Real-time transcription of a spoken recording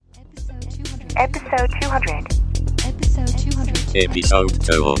Episode 200. Episode 200. Episode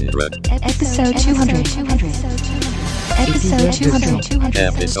 200. Episode 200. Episode 200.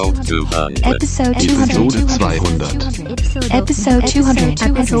 Episode 200. Episode 200. Episode 200. Episode 200.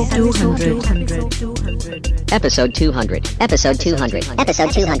 Episode 200. Episode 200. Episode 200. Episode 200. Episode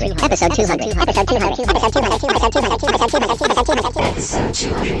 200. Episode 200. Episode 200. Episode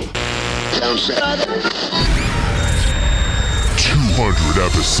 200. 200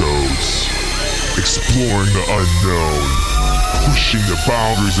 episodes. Exploring the unknown. Pushing the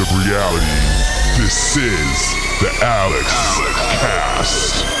boundaries of reality. This is the Alex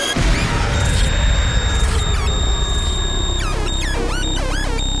Cast.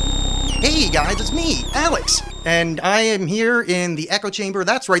 Hey guys, it's me, Alex, and I am here in the echo chamber.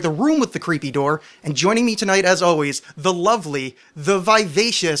 That's right, the room with the creepy door. And joining me tonight, as always, the lovely, the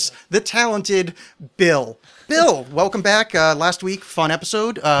vivacious, the talented Bill. Bill, welcome back. Last week, fun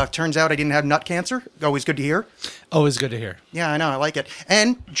episode. Turns out I didn't have nut cancer. Always good to hear. Always good to hear. Yeah, I know, I like it.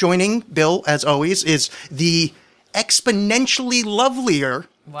 And joining Bill, as always, is the exponentially lovelier,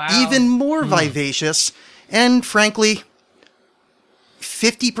 even more vivacious, and frankly,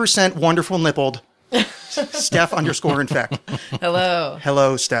 50% wonderful nippled, Steph _infect. Hello.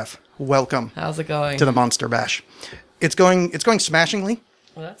 Hello, Steph. Welcome How's it going? to the Monster Bash. It's going smashingly.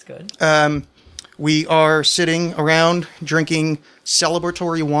 Well, that's good. We are sitting around drinking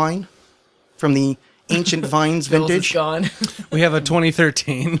celebratory wine from the Ancient Vines Bill's is vintage. gone. We have a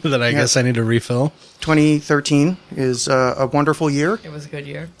 2013 that I guess I need to refill. 2013 is a wonderful year. It was a good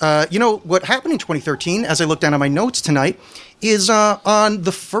year. You know, what happened in 2013, as I look down at my notes tonight, is on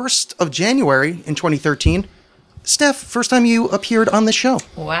the 1st of January in 2013, Steph, first time you appeared on the show.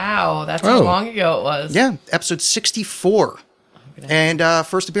 Wow, that's how Oh. long ago it was. Yeah, episode 64. And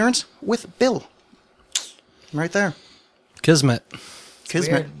first appearance with Bill. Right there. Kismet.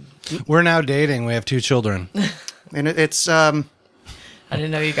 Kismet. Weird. We're now dating. We have 2 children. And it's, I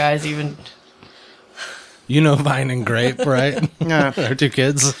didn't know you guys even... You know Vine and Grape, right? Yeah. Our 2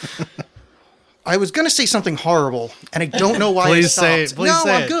 kids. I was going to say something horrible, and I don't know why I Please stopped. say it. Please no,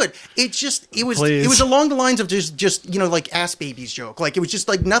 say I'm it. good. It was Please. along the lines of just like ass babies joke. Like, it was just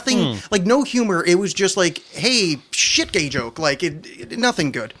like nothing, like no humor. It was just like, hey, shit gay joke. Like,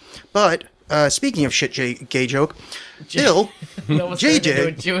 nothing good. But, speaking of shit gay joke, Bill, It almost turned into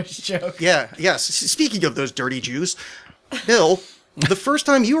a JJ, Jewish joke. yes, speaking of those dirty Jews, Bill, the first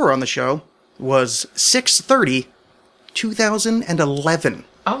time you were on the show was 6/30, 2011.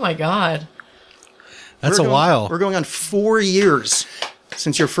 Oh my god. That's We're a going- while. We're going on 4 years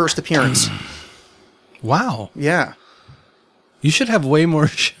since your first appearance. Wow. Yeah. You should have way more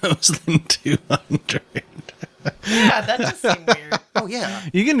shows than 200. Yeah, that just seemed weird. Oh, yeah.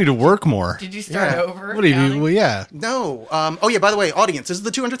 You're going to need to work more. Did you start Yeah. over? What do you do? counting? Well, yeah. No. Oh, yeah, by the way, audience, this is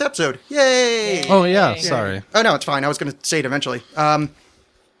the 200th episode. Yay! Oh, yeah. Yay. Sorry. Oh, no, it's fine. I was going to say it eventually. I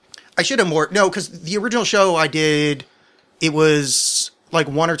should have more. No, because the original show I did, it was like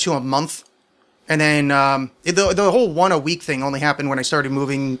 1 or 2 a month. And then the whole 1 a week thing only happened when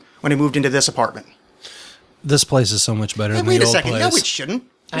I moved into this apartment. This place is so much better Hey, than wait the a old second. place. No, it shouldn't.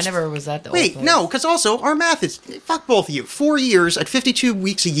 I never was at the old Wait, place. no, because also our math is, fuck both of you. 4 years at 52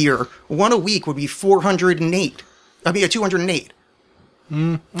 weeks a year, 1 a week would be 408. I mean, 208,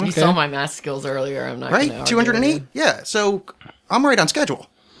 You saw my math skills earlier. I'm not gonna right? argue 208? with Yeah, so I'm right on schedule.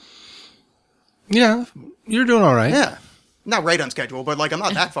 Yeah. You're doing all right. Yeah. Not right on schedule, but like I'm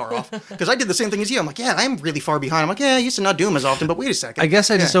not that far off. Because I did the same thing as you. I'm like, yeah, I'm really far behind. I'm like, yeah, I used to not do them as often, but wait a second. I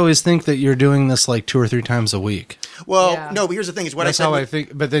guess I just Yeah. always think that you're doing this like 2 or 3 times a week. Well, Yeah. no, but here's the thing is what That's I said. how I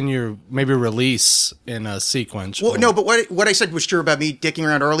think. But then you maybe release in a sequence. Well, no, but what I said was true about me dicking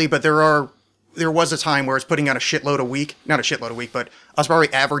around early, but there was a time where I was putting out a shitload a week. Not a shitload a week, but I was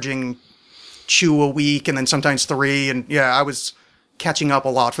probably averaging 2 a week and then sometimes 3. And yeah, I was catching up a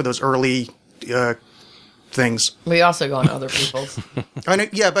lot for those early things. We also go on other people's. I know,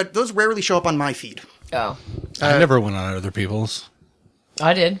 yeah, but those rarely show up on my feed. Oh, I never went on other people's.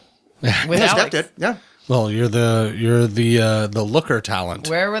 I did. With Yeah, Steph Alex. did. Yeah. Well, you're the looker talent.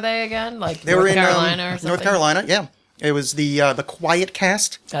 Where were they again? Like They North were in Carolina or something? North Carolina, yeah. It was the Quiet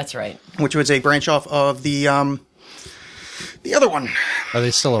Cast, That's right. which was a branch off of the other one. Are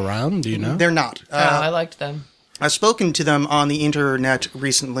they still around? Do you know? They're not. I liked them. I've spoken to them on the internet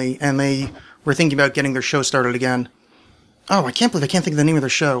recently, and they were thinking about getting their show started again. Oh, I can't believe I can't think of the name of their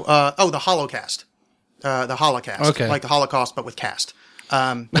show. The Holocast. The Holocaust. Okay. Like the Holocaust, but with cast.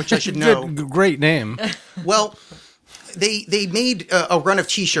 Which I should know. Great name. Well, they made a run of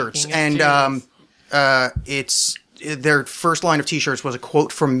T-shirts, King of and it's their first line of T-shirts was a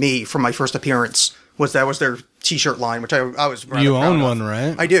quote from me from my first appearance. Was their T-shirt line, which I was rather You proud own of. one,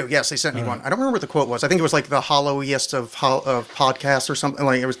 right? I do. Yes, they sent me one. I don't remember what the quote was. I think it was like the hollowiest of podcasts or something.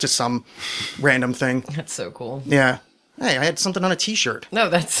 Like it was just some random thing. That's so cool. Yeah. Hey, I had something on a T-shirt. No,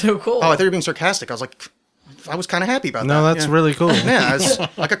 that's so cool. Oh, I thought you were being sarcastic. I was like, I was kind of happy about that. No, that's yeah. really cool. Yeah, it's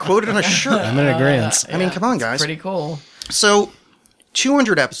like a quoted on a shirt. I'm in agreement. I mean, come on, guys. Pretty cool. So,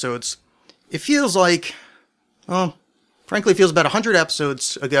 200 episodes. It feels like, well, frankly, it feels about 100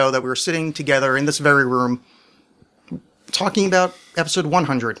 episodes ago that we were sitting together in this very room talking about episode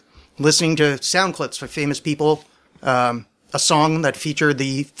 100, listening to sound clips for famous people, a song that featured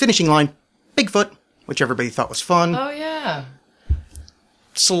the finishing line, Bigfoot, which everybody thought was fun. Oh, yeah.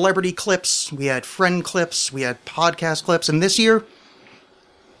 Celebrity clips, we had friend clips, we had podcast clips, and this year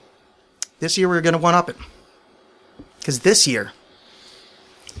we're going to one-up it. Because this year,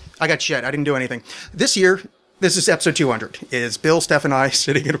 I got shit, I didn't do anything. This year, this is episode 200, is Bill, Steph, and I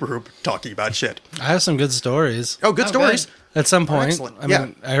sitting in a room talking about shit. I have some good stories. Oh, good stories. good. At some point. excellent. I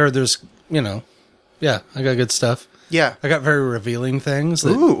mean, I heard there's, yeah, I got good stuff. Yeah. I got very revealing things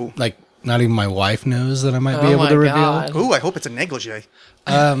that, Ooh. like, not even my wife knows that I might be Oh able my to reveal. God. Ooh, I hope it's a negligee.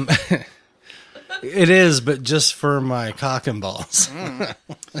 It is, but just for my cock and balls. Mm.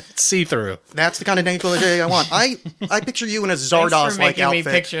 It's see-through. That's the kind of negligee I want. I picture you in a Thanks for Zardoz-like making me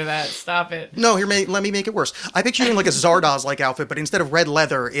outfit. picture that. Stop it. No, here, let me make it worse. I picture you in like a Zardoz-like outfit, but instead of red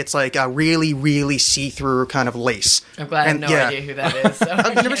leather, it's like a really, really see-through kind of lace. I'm glad I have And, no yeah. idea who that is. So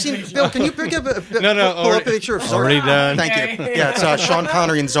I've never seen Bill. Can you pick up pull up a already- picture of Zardoz? already done. Thank you. Okay. Yeah, it's Sean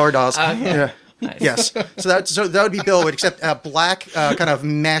Connery and Zardoz. Yeah. Nice. Yes. So that would be Bill, except black, kind of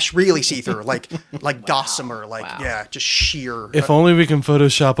mesh, really see-through, like gossamer, like Wow. yeah, just sheer. If only we can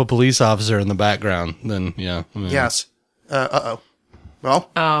Photoshop a police officer in the background, then yeah. I mean, Yes.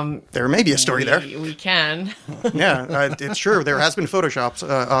 Well, there may be a story there. We can. Yeah, it's true. There has been Photoshops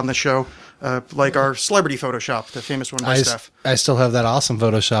on the show, like our celebrity Photoshop, the famous one by Steph. I still have that awesome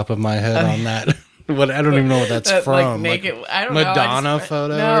Photoshop of my head on that. What I don't even know what that's That, from. like, naked, I don't know. Madonna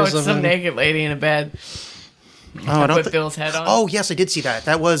photo No, or it's something? some naked lady in a bed. Oh, I don't Put thi- Bill's head on. Oh, yes, I did see that.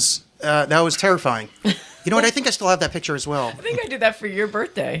 That was terrifying. You know what? I think I still have that picture as well. I think I did that for your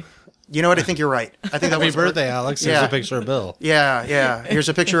birthday. You know what? I think you're right. I think that Happy was birthday, Alex. There's Yeah. a picture of Bill. Yeah. Here's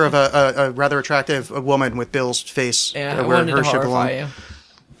a picture of a rather attractive woman with Bill's face. Yeah, I where wanted to her should belong. horrify you.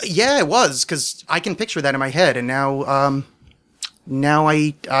 Yeah, it was because I can picture that in my head, and now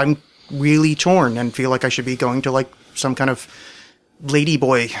I'm really torn and feel like I should be going to like some kind of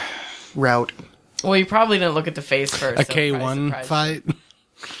ladyboy route. Well, you probably didn't look at the face first. A so K1 surprise. fight.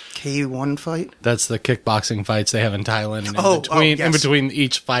 K1 fight. That's the kickboxing fights they have in Thailand. And yes. in between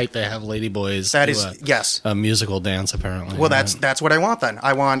each fight, they have ladyboys. That do is yes. a musical dance. Apparently. Well, that's what I want then.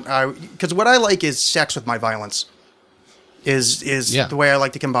 Because what I like is sex with my violence. Is Yeah. the way I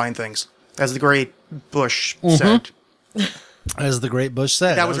like to combine things, as the great Bush said. As the great Bush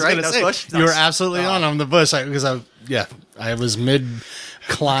said. That was I right, gonna that was say, Bush? You were Nice. absolutely on the Bush because I was mid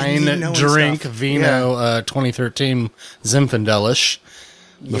Klein Vino and drink stuff. Vino 2013 Zinfandelish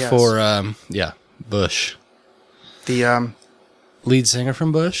before Yes. Bush. The Lead singer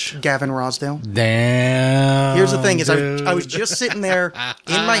from Bush. Gavin Rosdale. Damn. Here's the thing: is dude. I was just sitting there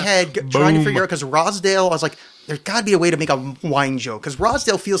in my head trying to figure out because Rosdale. I was like, there's got to be a way to make a wine joke because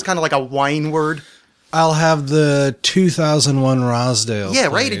Rosdale feels kind of like a wine word. I'll have the 2001 Rosdale. Yeah,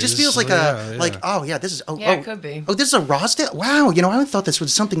 right. It just please. feels like Yeah. this is Yeah, it could be. Oh, this is a Rosdale. Wow, I thought this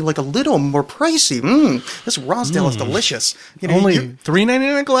was something like a little more pricey. This Rosdale is delicious. Only you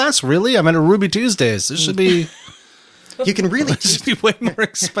 $3.99 a glass. Really? I'm at a Ruby Tuesdays. This should be. you can really This should be way more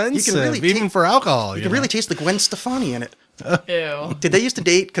expensive, really even take- for alcohol. you can really taste the Gwen Stefani in it. Ew. Did they used to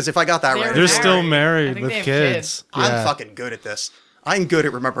date? Because if I got that They're right, They're married. still I married think with they have kids. I'm Yeah. fucking good at this. I'm good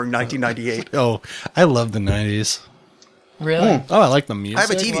at remembering 1998. Oh, I love the 90s. Really? Oh, I like the music. I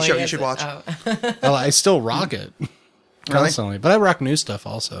have a TV Well, show he you has should it. watch. Oh. Oh, I still rock it constantly, but I rock new stuff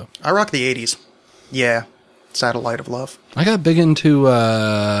also. I rock the 80s. Yeah. Satellite of Love. I got big into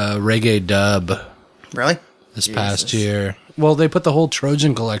reggae dub Really? this past year. Well, they put the whole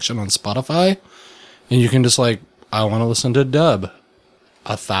Trojan collection on Spotify, and you can just I want to listen to dub.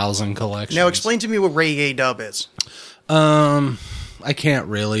 1,000 collections. Now explain to me what reggae dub is. I can't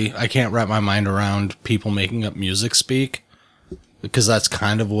wrap my mind around people making up music speak, because that's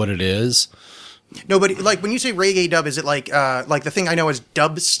kind of what it is. No, but like when you say reggae dub, is it like the thing I know is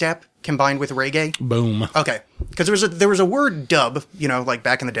dubstep combined with reggae? Boom. Okay, because there was a word dub, like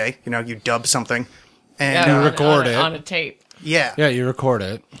back in the day, you dub something, and Yeah, record it. on a tape. yeah. Yeah, you record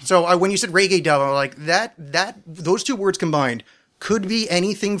it. So when you said reggae dub, I'm like that those two words combined could be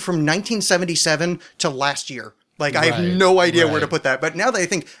anything from 1977 to last year. Like, I have Right, no idea where to right. put that. But now that I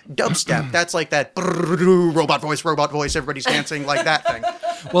think dubstep, that's like that robot voice, everybody's dancing, like that thing.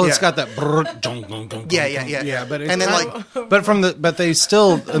 Well, it's Yeah. got that. Dun, dun, dun, Yeah. Yeah, but it's And then, not- but they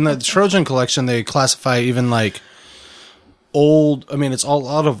still in the Trojan collection they classify even like old. I mean, it's all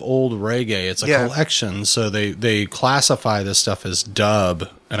out of old reggae. It's a Yeah. collection, so they classify this stuff as dub,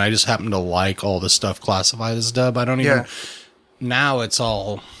 and I just happen to like all the stuff classified as dub. I don't even. Yeah. Now it's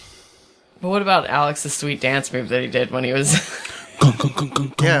all. But what about Alex's sweet dance move that he did when he was?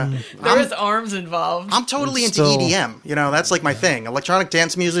 Yeah. There was arms involved. I'm totally It's into still- EDM. You know, that's like my thing. Electronic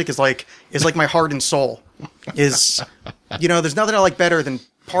dance music is like my heart and soul. Is, you know, there's nothing I like better than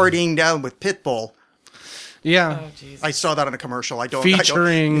partying down with Pitbull. Yeah. Oh, Jesus. I saw that on a commercial.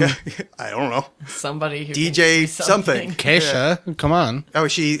 Featuring- I don't know. Somebody who DJ can do something. Kesha, come on. Oh,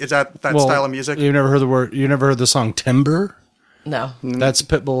 is that Well, style of music? You never heard the song Timber? No. That's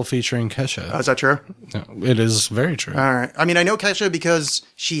Pitbull featuring Kesha. Oh, is that true? No, it is very true. All right. I mean, I know Kesha because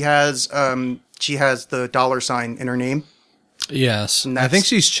she has the $sign in her name. Yes, And I think that's-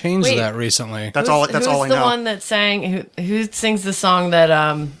 she's changed Wait. that recently. That's all I Who's know. the one that sang? Who sings the song that?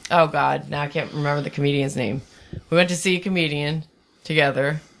 Oh God, now I can't remember the comedian's name. We went to see a comedian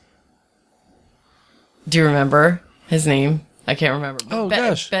together. Do you remember his name? I can't remember. Oh,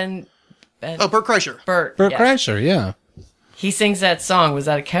 gosh. Ben. Oh, Bert Kreischer. Bert. Bert yeah. Kreischer, yeah. He sings that song. Was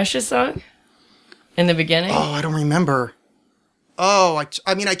that a Kesha song? In the beginning? Oh, I don't remember. Oh,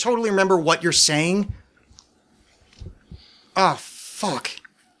 I mean, I totally remember what you're saying. Oh, fuck.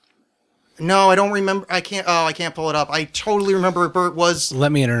 No, I don't remember. I can't pull it up. I totally remember Bert was,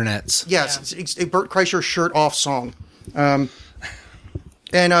 Let me internets. yes, it's a Bert Kreischer shirt off song. And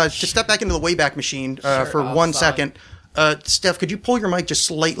to step back into the Wayback Machine for off 1 song. second, Steph, could you pull your mic just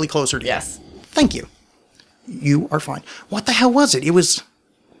slightly closer to you? Yes. Thank you. You are fine. What the hell was it? It was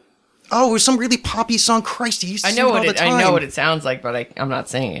some really poppy song. Christ, you used to I sing know it all what the it. time. I know what it sounds like, but I'm not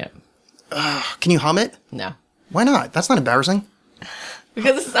singing it. Can you hum it? No, Why not? That's not embarrassing.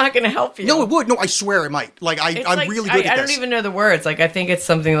 because it's not going to help you. No, it would. No, I swear it might. Like, It's I'm like- really good at I this. don't even know the words. Like, I think it's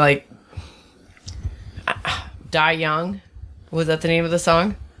something like "Die Young." Was that the name of the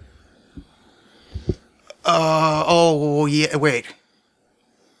song? Oh, yeah. Wait.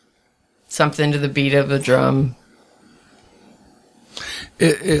 Something to the beat of a drum.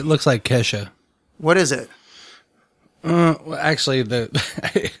 It looks like Kesha. What is it? Well, actually,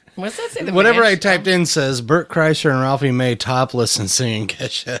 What's that say? The whatever I ranch typed drum? in says Bert Kreischer and Ralphie May topless and singing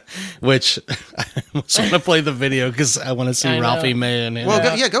Kesha, which I almost want to play the video because I want to see I know. Ralphie May and him.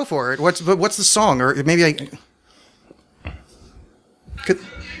 Well, go for it. What's the song? Or maybe I could.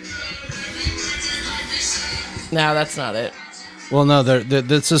 No, that's not it. Well, no,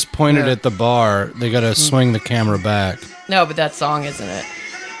 this is pointed Yeah. at the bar. They got to swing the camera back. No, but that song isn't it.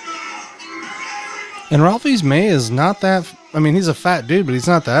 And Ralphie's May is not that. I mean, he's a fat dude, but he's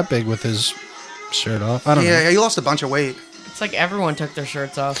not that big with his shirt off. I don't know. Yeah, he lost a bunch of weight. It's like everyone took their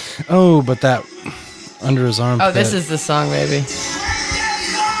shirts off. Oh, but that under his armpit. Oh, this is the song, maybe.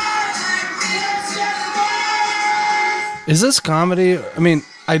 Is this comedy? I mean,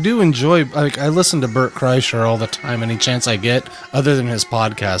 I do enjoy. Like, I listen to Bert Kreischer all the time, any chance I get, other than his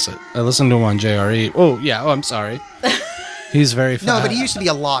podcast. I listen to him on JRE. Oh yeah. Oh, I'm sorry. He's very fat. No, but he used to be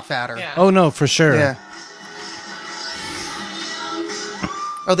a lot fatter. Yeah. Oh no, for sure. Yeah.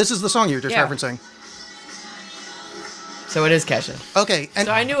 Oh, this is the song you were just Yeah. referencing. So it is Kesha. Okay, and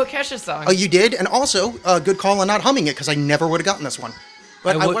So I knew a Kesha song. oh, you did, and also good call on not humming it because I never would have gotten this one.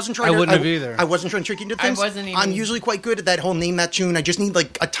 But I wasn't trying. I wouldn't have either. I wasn't trying to trick you into I things. wasn't even- I'm usually quite good at that whole name that tune. I just need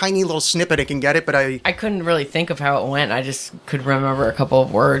like a tiny little snippet. I can get it, but I couldn't really think of how it went. I just could remember a couple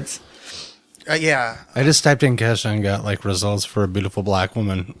of words. yeah. I just typed in Kesha and got like results for a beautiful black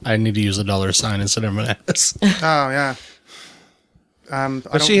woman. I need to use a $sign instead of an S. Oh yeah.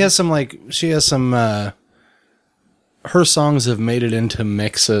 But she has some her songs have made it into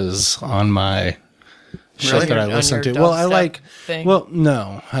mixes on my shit Really? that I On listen your to. Well, I dubstep like thing? well,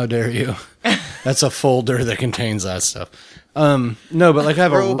 no, how dare you? That's a folder that contains that stuff. No, but like I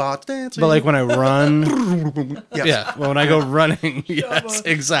have Robots dancing. but like when I run, Yes. yeah, well, when I go running, yes,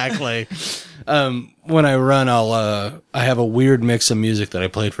 exactly. When I run, I have a weird mix of music that I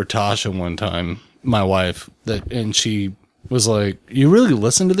played for Tasha one time, my wife, and she was like, "You really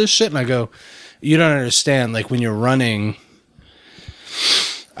listen to this shit?" And I go, "You don't understand. Like when you're running,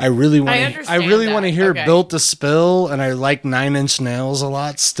 I really want to understand want to that. hear Okay. Built to Spill, and I like Nine Inch Nails a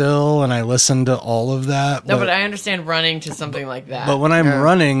lot still, and I listen to all of that. No, but I understand running to something like that. But when I'm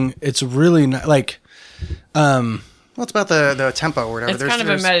running, it's really not like." Well, it's about the tempo or whatever. it's kind of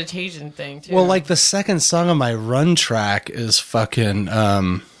a meditation thing, too. Well, like the second song on my run track is fucking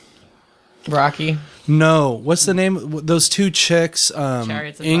Rocky. No, what's the name? Those two chicks,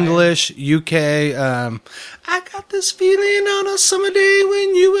 Chariots of English, UK. I got this feeling on a summer day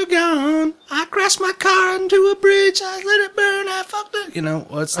when you were gone. I crashed my car into a bridge. I let it burn. I fucked it. You know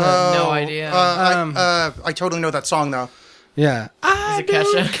what's that? No idea. I totally know that song though. Yeah, I it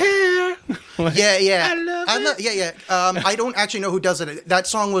Kesha? don't care. Yeah. I love I'm it. not, yeah. I don't actually know who does it. That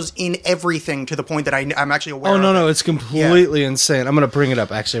song was in everything to the point that I'm actually aware. Oh of no, it. it's completely insane. I'm gonna bring it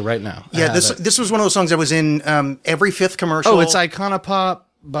up actually right now. I Yeah, have it. this was one of those songs that was in every fifth commercial. Oh, it's Iconopop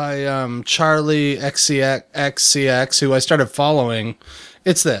by Charlie XCX, who I started following.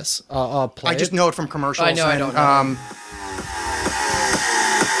 It's this. I'll play I just it. know it from commercials. I know, I and, don't know.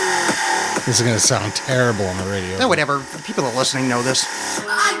 This is going to sound terrible on the radio. No, whatever. People that are listening know this.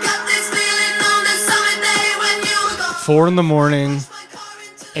 4 a.m,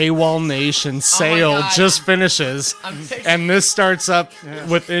 AWOL Nation sale God. just finishes. I'm picturing- And this starts up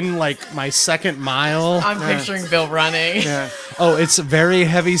within like my second mile. I'm picturing Bill running. Yeah. Oh, it's very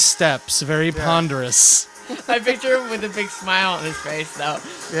heavy steps, very ponderous. I picture him with a big smile on his face, though.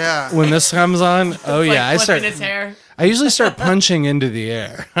 Yeah. When this comes on, oh Like yeah, I flipping start. his hair. I usually start punching into the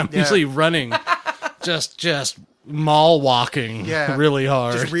air. I'm Yeah. usually running, just mall walking, Yeah. really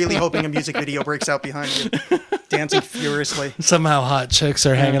hard. Just really hoping a music video breaks out behind you, dancing furiously. Somehow hot chicks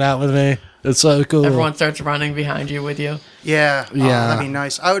are hanging out with me. It's so cool. Everyone starts running behind you with you. Yeah. Oh, Yeah. that'd be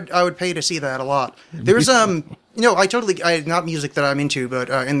nice. I would pay to see that a lot. There's not music that I'm into, but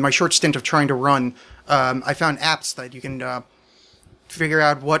in my short stint of trying to run, I found apps that you can figure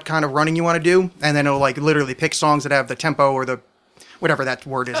out what kind of running you want to do, and then it'll like literally pick songs that have the tempo or the whatever that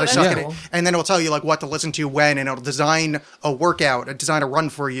word is. I that's suck at cool. it. And then it'll tell you like what to listen to when, and it'll design a workout, design a run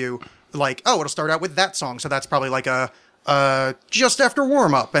for you. Like, oh, it'll start out with that song, so that's probably like a just after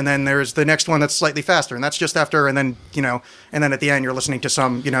warm up, and then there's the next one that's slightly faster, and that's just after, and then and then at the end you're listening to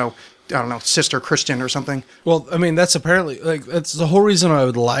some I don't know, Sister Christian or something. Well, I mean, that's apparently like that's the whole reason I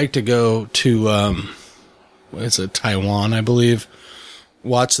would like to go to what is it, Taiwan, I believe.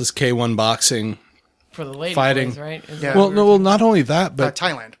 Watch this K1 boxing. For the lady Fighting. boys, right? Isn't Yeah. that Well, what no, well, not only that, but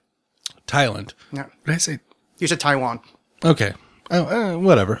Thailand. Thailand. Yeah, Did I say? you said Taiwan. Okay,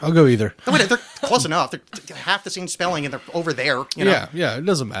 whatever. I'll go either. Oh, wait, they're close enough. They're half the same spelling, and they're over there. Yeah, it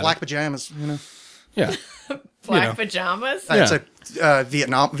doesn't matter. Black pajamas. Yeah, Black you know. pajamas? That's a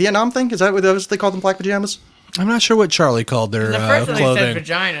Vietnam thing. Is that what they call them? Black pajamas? I'm not sure what Charlie called their The first one they clothing. said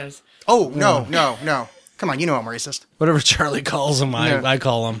vaginas. Oh no. Come on, you know I'm racist. Whatever Charlie calls them, Yeah. I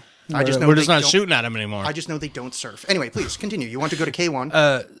call them. I just know we're just they not don't- shooting at him anymore. I just know they don't surf. Anyway, please continue. You want to go to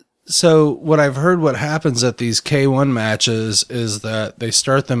K1? So what I've heard, what happens at these K1 matches is that they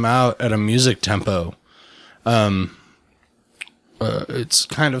start them out at a music tempo. It's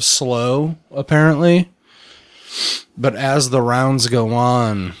kind of slow, apparently. But as the rounds go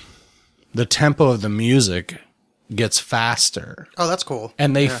on, the tempo of the music gets faster. Oh, that's cool.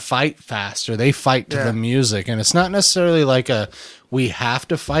 And they fight faster. They fight to Yeah. the music. And it's not necessarily like we have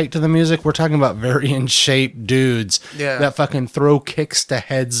to fight to the music. We're talking about very in shape dudes Yeah. that fucking throw kicks to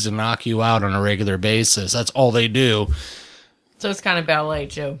heads to knock you out on a regular basis. That's all they do. So it's kind of ballet,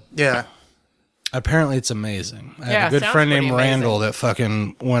 too. Yeah. Apparently it's amazing. I Yeah, have a good sounds friend named pretty amazing. Randall that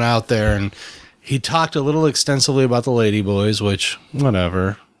fucking went out there and he talked a little extensively about the Lady Boys, which,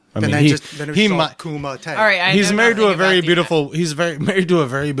 whatever. I And mean, then he, then it he was all might, Kuma Tang. All right, I he's know married to nothing a very about the- beautiful. He's married to a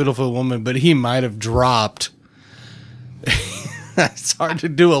very beautiful woman, but he might have dropped. It's hard to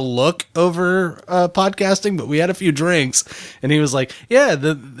do a look over podcasting, but we had a few drinks, and he was like, "Yeah,"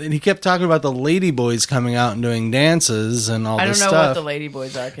 and he kept talking about the lady boys coming out and doing dances and all I don't this know stuff. what the lady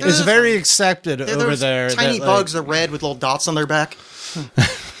boys are. Can It's you- very accepted They're over those there. tiny that, like, bugs are red with little dots on their back.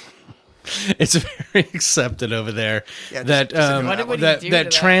 It's very accepted over there Yeah, that just ignore What that would one. he do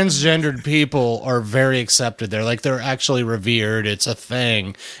that to that? transgendered people are very accepted there. Like they're actually revered. It's a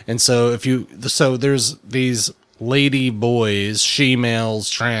thing. And so there's these lady boys, she-males,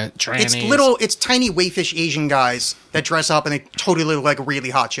 trannies. It's tiny wayfish Asian guys that dress up and they totally look like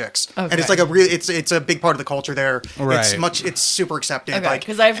really hot chicks. And it's Okay. like it's a big part of the culture there. Right. It's super accepted. Okay, Like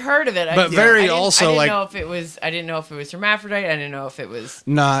because I've heard of it. But very I also, didn't like- know if it was. I didn't know if it was hermaphrodite. I didn't know if it was.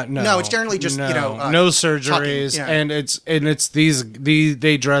 No, it's generally just, no, no surgeries, tucking, yeah. and it's these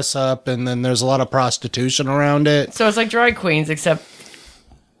they dress up, and then there's a lot of prostitution around it. So it's like drag queens, except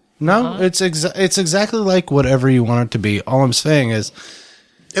No, it's exactly like whatever you want it to be. All I'm saying is,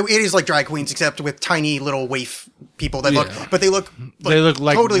 it is like drag queens except with tiny little waif people that Yeah. they look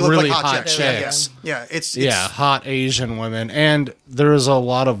like totally look really like hot chicks. chicks. Yeah, it's yeah, hot Asian women, and there's a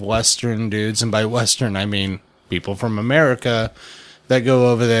lot of Western dudes, and by Western I mean people from America that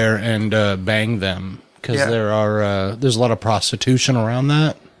go over there and bang them because Yeah. there's a lot of prostitution around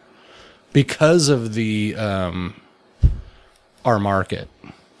that. because of the our market.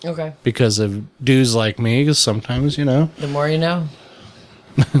 Okay. Because of dudes like me, because sometimes, The more you know.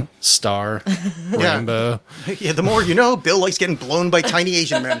 Star, Rainbow. Yeah, the more you know, Bill likes getting blown by tiny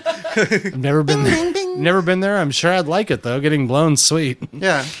Asian men. I've never been there. Never been there. I'm sure I'd like it though. Getting blown, sweet.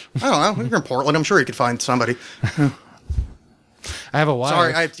 Yeah, I don't know. You're in Portland. I'm sure you could find somebody. I have a wife.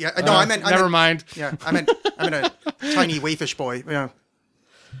 Sorry, I meant. Never mind. Yeah, I meant a tiny wayfish boy. Yeah.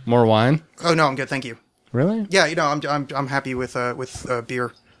 More wine. Oh no, I'm good. Thank you. Really? Yeah, I'm happy with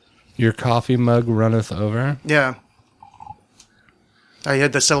beer. Your coffee mug runneth over. Yeah. I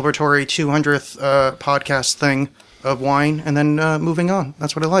had the celebratory 200th podcast thing of wine, and then moving on.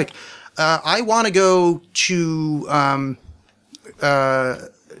 That's what I like. I want to go to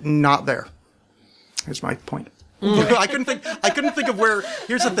not there. Here's my point. I couldn't think of where.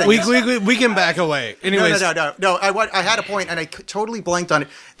 Here's the thing. We can back away. Anyways, No. I had a point, and I totally blanked on it.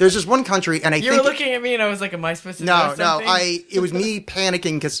 There's this one country, and You were looking at me, and I was like, "Am I supposed to know something?" It was me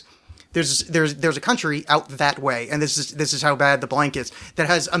panicking because there's a country out that way, and this is how bad the blank is, that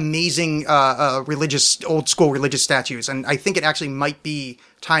has amazing old school religious statues, and I think it actually might be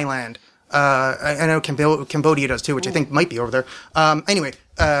Thailand. I know Cambodia does too, which I think might be over there. Anyway,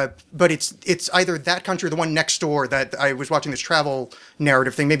 but it's either that country or the one next door that I was watching this travel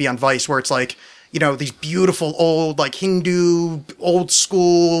narrative thing, maybe on Vice, where it's like, these beautiful old, like Hindu, old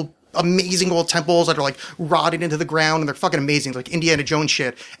school, amazing old temples that are like rotted into the ground, and they're fucking amazing, like Indiana Jones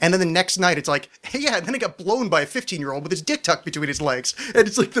shit. And then the next night it's like, hey, yeah, and then it got blown by a 15-year-old with his dick tucked between his legs. And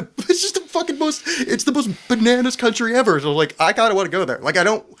it's like it's just the most bananas country ever. So like, I kind of want to go there. Like, I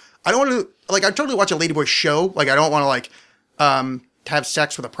don't want to, like, I'd totally watch a ladyboy show. Like, I don't want to, like, have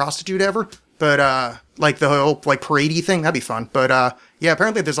sex with a prostitute ever. But, like, the whole, like, parade-y thing, that'd be fun. But, yeah,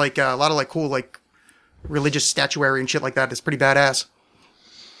 apparently there's, like, a lot of, like, cool, like, religious statuary and shit like that. It's pretty badass.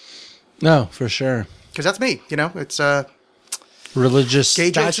 no, for sure. Because that's me, it's, Religious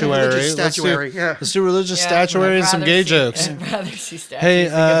gay jokes and statuary. religious statuary, yeah. Let's do religious Yeah, statuary and I'd some rather gay see- jokes. I'd rather see statues Hey,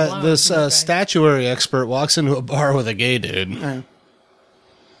 that get blown. this Okay. statuary expert walks into a bar with a gay dude.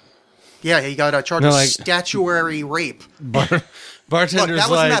 Yeah, he got charged No, with like- statuary rape. Bartender's Look, that wasn't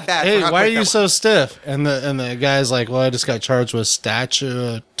like, that bad for hey, how why are quick you that so stiff? And the guy's like, well, I just got charged with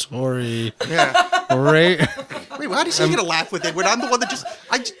statutory Yeah. rape. Wait, how does he get a laugh with it when I'm the one that just...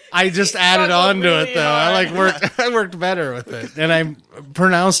 I just added struggled on to it really though. I hard. I worked better with it, and I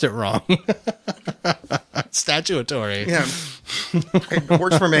pronounced it wrong. Statutory. Yeah. It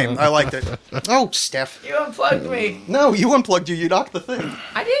works for me. I liked it. Oh, Steph. You unplugged me. No, you unplugged you. You knocked the thing.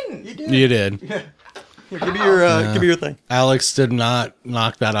 I didn't. You did. Here, give me your thing. Alex did not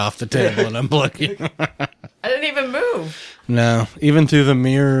knock that off the table and unplug you. I didn't even move. No, even through the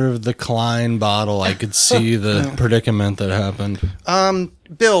mirror of the Klein bottle, I could see the predicament that happened.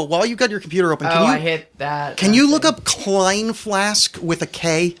 Bill, while you got your computer open, I hit that. can you look up Klein Flask with a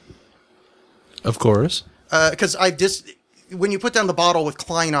K? Of course. Because when you put down the bottle with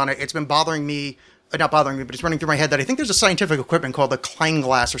Klein on it, it's been bothering me. Not bothering me, but it's running through my head that I think there's a scientific equipment called a Klein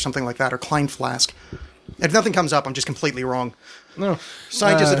glass or something like that, or Klein Flask. If nothing comes up, I'm just completely wrong. No.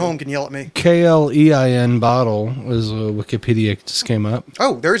 Scientists at home can yell at me. KLEIN bottle was Wikipedia just came up.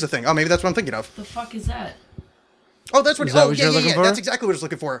 Oh, there is a thing. Oh, maybe that's what I'm thinking of. The fuck is that? Oh, that's what. Is that oh, what yeah, you're yeah, looking yeah. for? That's exactly what I was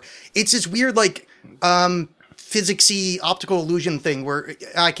looking for. It's this weird, like, physicsy optical illusion thing where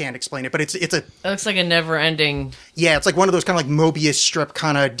I can't explain it, but it's a It looks like a never-ending. yeah, it's like one of those kind of like Mobius strip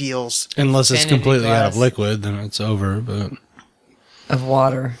kind of deals. Unless it's Infinity completely out of glass. liquid, then it's over. But Of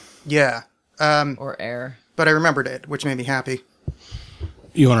water Yeah, or air. but I remembered it, which made me happy.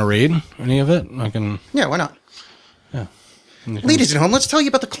 you want to read any of it? I can. Yeah, why not? Yeah. Ladies at home, let's tell you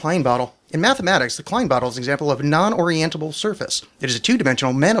about the Klein bottle. In mathematics, the Klein bottle is an example of a non-orientable surface. It is a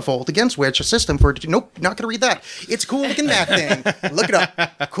two-dimensional manifold against which a system for... Nope, not going to read that. It's a cool-looking math thing. Look it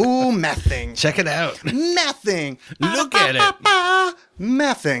up. Cool math thing. Check it out. Math thing. Look at it.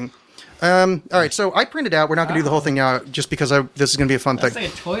 Math thing. All right, so I printed out... We're not going to do the whole thing now just because this is going to be a fun Looks thing.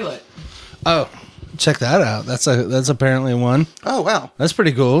 like a toilet. Oh, check that out. That's apparently one. Oh, wow. That's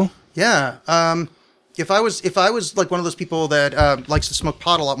pretty cool. Yeah. If I was like one of those people that likes to smoke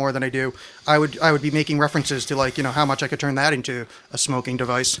pot a lot more than I do, I would be making references to, like, how much I could turn that into a smoking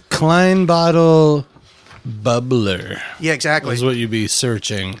device. Klein bottle bubbler Yeah, exactly. is what you'd be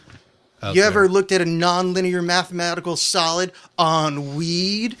searching. You ever looked at a nonlinear mathematical solid on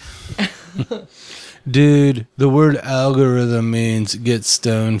weed? Dude, the word algorithm means get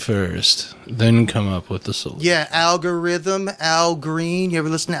stoned first, then come up with the solution. Yeah, algorithm, Al Green. You ever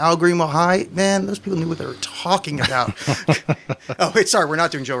listen to Al Green Mo High? Man, those people knew what they were talking about. Oh, wait, sorry, we're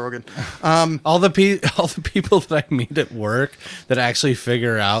not doing Joe Rogan. All the people that I meet at work that actually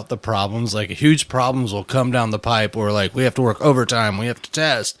figure out the problems, like huge problems will come down the pipe, or like we have to work overtime, we have to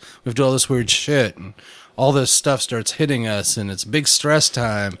test, we have to do all this weird shit, and all this stuff starts hitting us, and it's big stress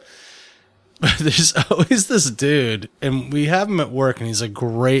time. But there's always this dude, and we have him at work, and he's a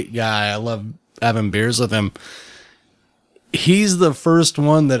great guy. I love having beers with him. He's the first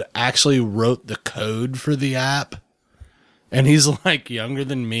one that actually wrote the code for the app. And he's like younger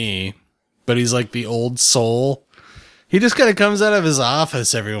than me, but he's like the old soul. He just kind of comes out of his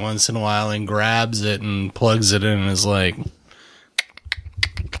office every once in a while and grabs it and plugs it in and is like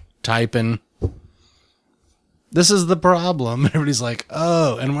typing. This is the problem. Everybody's like,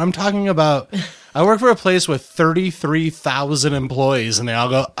 oh, and I'm talking about, I work for a place with 33,000 employees, and they all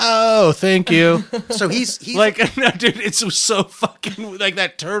go, oh, thank you. So he's Like, no, dude, it's so fucking like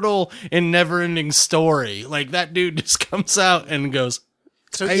that turtle in Neverending Story. Like that dude just comes out and goes,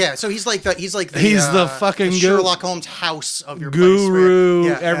 so he's like the He's the fucking the Sherlock Holmes house of your guru,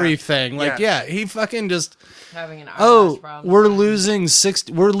 place. everything. Like, yeah, he fucking just. Having an Oh, problem. we're losing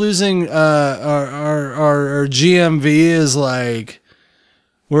our GMV is like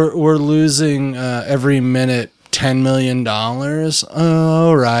we're losing every minute $10 million. Oh,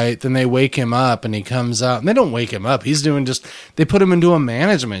 all right. Then they wake him up and he comes out, and they don't wake him up. He's doing they put him into a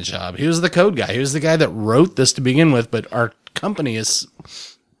management job. He was the code guy. He was the guy that wrote this to begin with, but our company is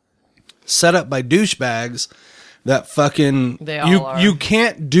set up by douchebags that fucking They all are. you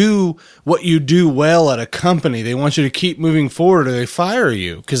can't do what you do well at a company. They want you to keep moving forward, or they fire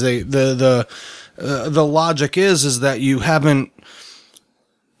you, because the logic is that you haven't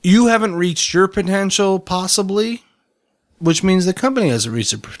reached your potential, possibly, which means the company hasn't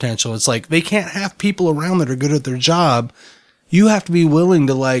reached their potential. It's like they can't have people around that are good at their job. You have to be willing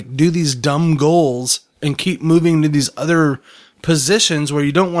to like do these dumb goals and keep moving to these other positions where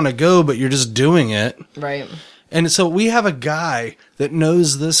you don't want to go, but you're just doing it. Right. And so we have a guy that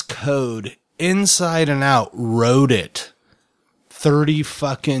knows this code inside and out, wrote it,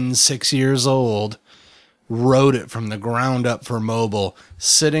 36 years old, wrote it from the ground up for mobile,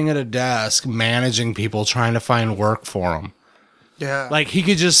 sitting at a desk, managing people, trying to find work for them. Yeah. Like he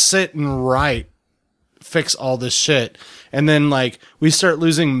could just sit and write, fix all this shit. And then like we start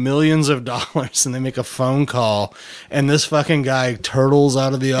losing millions of dollars, and they make a phone call, and this fucking guy turtles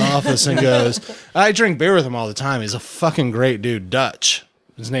out of the office and goes, I drink beer with him all the time. He's a fucking great dude. Dutch.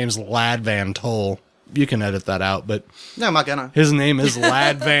 His name's Lad Van Tol. You can edit that out, but no, I'm not gonna. his name is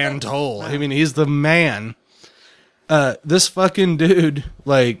Lad Van Tol. I mean, he's the man. This fucking dude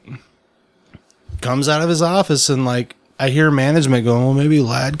like comes out of his office, and like I hear management going, well, maybe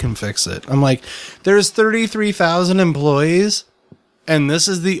Lad can fix it. I'm like, there's 33,000 employees, and this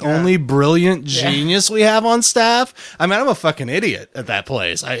is the only brilliant genius we have on staff? I mean, I'm a fucking idiot at that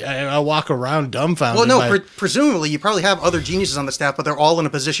place. I walk around dumbfounded. Well, no, presumably you probably have other geniuses on the staff, but they're all in a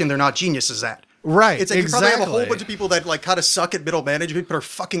position they're not geniuses at. Right, It's like exactly. you probably have a whole bunch of people that like kind of suck at middle management, but are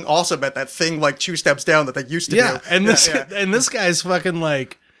fucking awesome at that thing like 2 steps down that they used to do. And this guy's fucking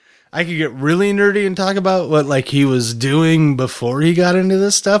like, I could get really nerdy and talk about what like he was doing before he got into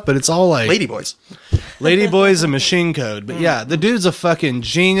this stuff, but it's all like Ladyboys and machine code. But yeah, the dude's a fucking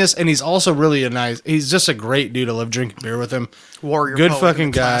genius, and he's also really he's just a great dude. I love drinking beer with him. Warrior good poet fucking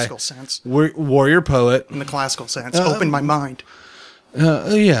in the guy. classical sense. Warrior poet. In the classical sense, open my mind.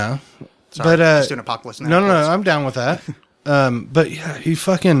 Yeah. Sorry, but just doing Apocalypse Now. No, I'm down with that. But yeah, he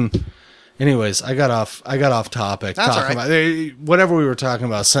fucking. Anyways, I got off topic. That's talking all right. about whatever we were talking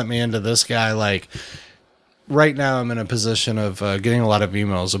about sent me into this guy. Like right now, I'm in a position of getting a lot of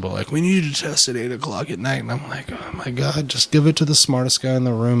emails about like, we need to test at 8:00 at night, and I'm like, oh my god, just give it to the smartest guy in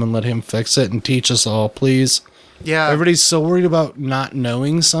the room and let him fix it and teach us all, please. Yeah, Everybody's so worried about not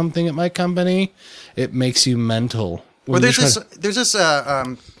knowing something at my company, it makes you mental. Well, there's this.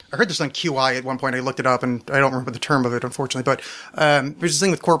 I heard this on QI at one point. I looked it up, and I don't remember the term of it, unfortunately. But there's this thing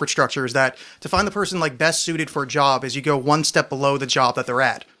with corporate structure is that to find the person like best suited for a job is you go one step below the job that they're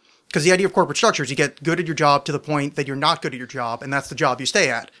at. Because the idea of corporate structure is you get good at your job to the point that you're not good at your job, and that's the job you stay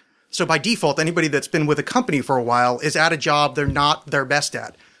at. So by default, anybody that's been with a company for a while is at a job they're not their best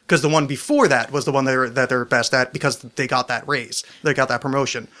at. Because the one before that was the one that they're best at because they got that raise. They got that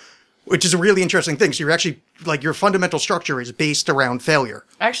promotion. which is a really interesting thing. So you're actually, like, your fundamental structure is based around failure.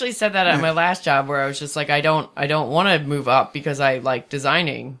 I actually said that at my last job where I was just like, I don't want to move up because I like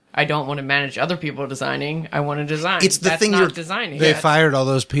designing. I don't want to manage other people designing. I want to design. It's the That's thing not you're- designing. They That's- fired all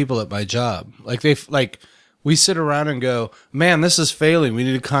those people at my job. We sit around and go, man, this is failing. We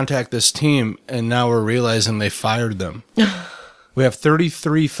need to contact this team. And now we're realizing they fired them. We have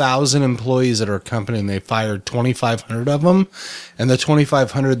 33,000 employees at our company, and they fired 2,500 of them. And the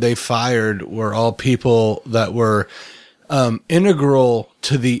 2,500 they fired were all people that were integral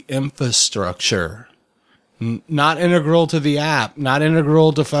to the infrastructure. Not integral to the app, not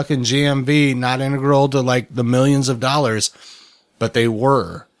integral to fucking GMV, not integral to like the millions of dollars, but they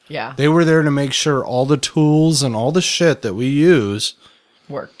were. Yeah. They were there to make sure all the tools and all the shit that we use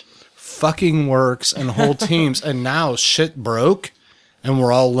Worked. fucking works and whole teams. And now shit broke and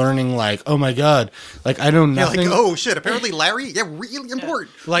we're all learning like, oh my God, like I know You're nothing. like, oh shit, apparently Larry, really important.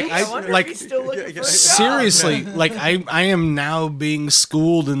 Like I wonder if he's still looking for a job. seriously, like I am now being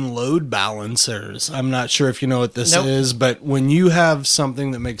schooled in load balancers. I'm not sure if you know what this Nope. is, but when you have something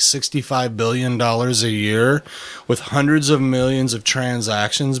that makes $65 billion a year with hundreds of millions of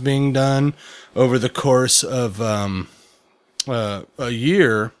transactions being done over the course of a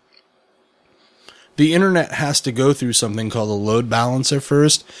year, the internet has to go through something called a load balancer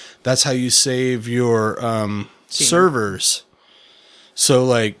first. That's how you save your servers. So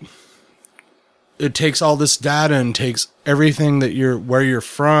like it takes all this data and takes everything that where you're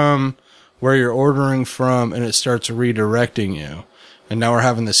from, where you're ordering from, and it starts redirecting you. And now we're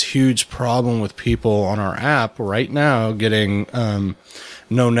having this huge problem with people on our app right now getting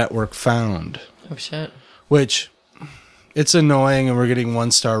no network found, Oh shit. which it's annoying, and we're getting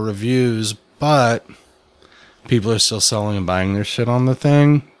 1-star reviews, but people are still selling and buying their shit on the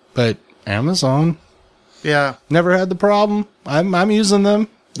thing. But Amazon Yeah. never had the problem. I'm using them.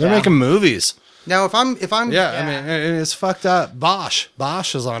 They're Yeah. making movies. Now, if I'm, Yeah, Yeah. I mean, it's fucked up. Bosch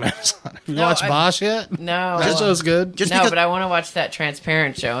is on Amazon. Have you No, watched I- Bosch yet? No. That show's good. just no, because, but I want to watch that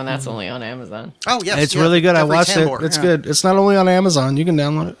Transparent show, and that's only on Amazon. oh yes, It's yeah, really good. I Jeffrey watched Tambor, it. It's yeah. good. It's not only on Amazon. You can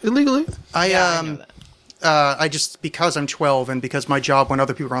download it illegally. I I know that. I just, because I'm 12 and because my job when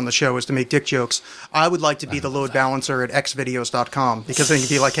other people are on the show is to make dick jokes, I would like to be the load balancer at xvideos.com, because then you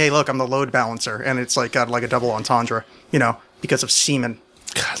can be like, hey, look, I'm the load balancer. And it's like got like a double entendre, because of semen.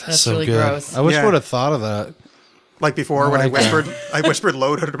 God, that's That's so really good. gross. I wish I Yeah. would have thought of that. Like before, when like I whispered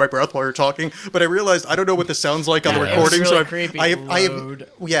load under my breath while you're talking, but I realized I don't know what this sounds like on the Yeah, it recording. was so really I, creepy. I Load.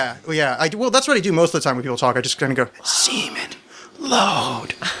 yeah. I do. Well, that's what I do most of the time when people talk. I just kind of go, semen,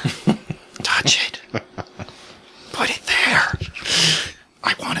 load, touch it, put it there.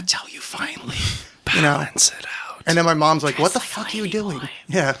 I want to tell you finally. Balance it out. And then my mom's like, what the fuck are you doing?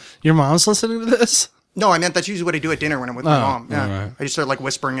 Yeah. Your mom's listening to this? No, I meant that's usually what I do at dinner when I'm with my Oh, mom. Yeah. alright. I just start like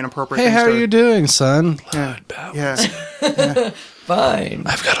whispering inappropriate Hey, things how to are her. you doing, son? Yeah. Yeah. Fine.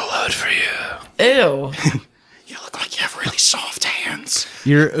 I've got a load for you. Ew. You look like you have really soft hands.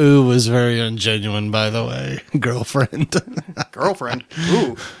 Your ooh was very ungenuine, by the way, girlfriend. Girlfriend.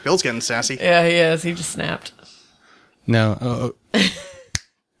 Ooh, Bill's getting sassy. Yeah, he is. He just snapped. No. Oh,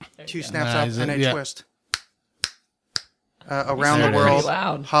 Two snaps Nice, up and a yeah. twist. Around There the it is. world, Pretty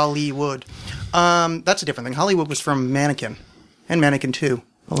loud. Hollywood. That's a different thing. Hollywood was from Mannequin, and Mannequin 2,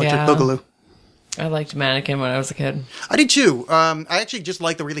 Electric Yeah. Boogaloo. I liked Mannequin when I was a kid. I did too. I actually just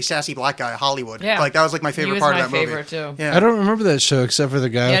like the really sassy black guy, Hollywood. Yeah. Like that was like my favorite was part my of that movie. favorite, too. Yeah. I don't remember that show except for the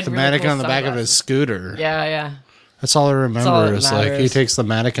guy He with had the really mannequin cool on the back of his sunglasses. scooter. Yeah, yeah. That's all I all remember. that Is like he matters. takes the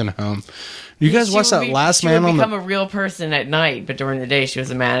mannequin home. You guys She watch would that be- Last she Man would on become the? a real person at night, but during the day she was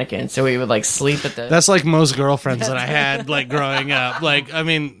a mannequin. So we would like sleep at the. That's like most girlfriends that I had like growing up. Like I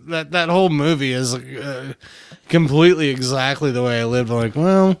mean that whole movie is completely exactly the way I lived. Like,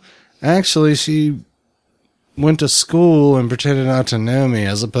 well, actually, she went to school and pretended not to know me,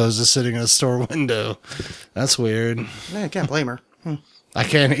 as opposed to sitting in a store window. That's weird. Yeah, I can't blame her. I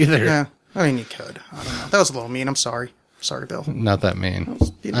can't either. Yeah. I mean, you could. I don't know. That was a little mean. I'm sorry. Sorry, Bill. Not that mean.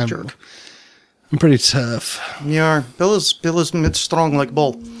 Being a jerk. I'm pretty tough. You are. Bill is strong like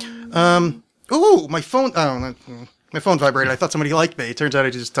bull. Ooh, my phone. Oh, my phone vibrated. I thought somebody liked me. It turns out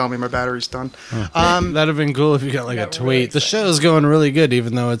it just told me my battery's done. That'd have been cool if you got like a Got tweet. really The show's going really good,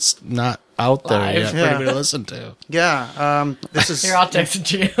 even though it's not out there Live. yet for Yeah. anybody to listen to. Yeah. This is. Here, I'll text it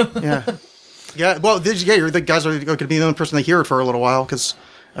to you. Yeah. Yeah. Well, you're the guys are going to be the only person to hear it for a little while because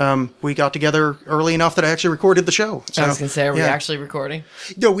we got together early enough that I actually recorded the show. So, I was gonna say, are we yeah. actually recording?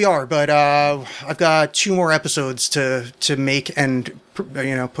 No, we are, but I've got 2 more episodes to make and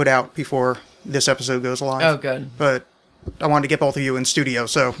put out before this episode goes live. Oh, good. But I wanted to get both of you in studio,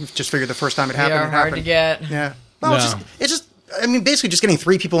 so just figured the first time it We happened, are it hard happened. to get. Yeah. Well, No. it's just I mean, basically, just getting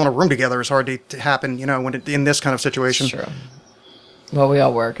 3 people in a room together is hard to happen. When in this kind of situation. Sure. Well, we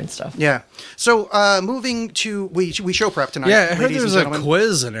all work and stuff. Yeah. So, moving to we show prep tonight. Yeah, I heard ladies there's and a gentlemen.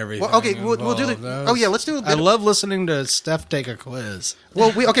 quiz and everything. Well, okay, we'll do the. involved. Oh yeah, let's do. I love listening to Steph take a quiz.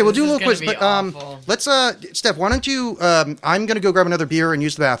 Well, we'll do a This little is quiz, gonna be but awful. let's Steph, why don't you? I'm gonna go grab another beer and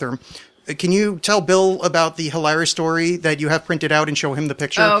use the bathroom. Can you tell Bill about the hilarious story that you have printed out and show him the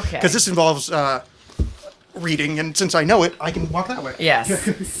picture? Okay. Because this involves reading, and since I know it, I can walk that way. Yes.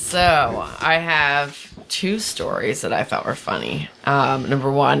 So I have 2 stories that I thought were funny.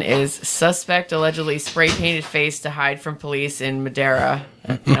 Number 1 is suspect allegedly spray painted face to hide from police in Madeira.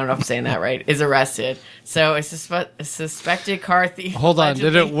 I don't know if I'm saying that right. Is arrested. So a suspected car thief. Hold on, did it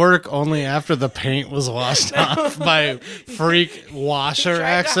allegedly work only after the paint was washed off by freak washer tried to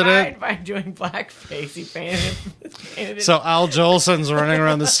accident? hide by doing blackface. He painted it. So Al Jolson's running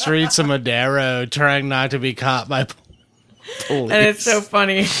around the streets of Madero trying not to be caught by police. And it's so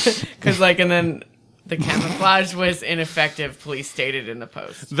funny because, and then the camouflage was ineffective. Police stated in the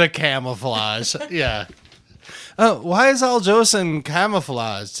post. The camouflage, yeah. Oh, why is Al Jolson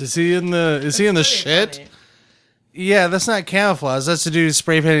camouflaged? Is he in the shit? Funny. Yeah, that's not camouflage. That's the dude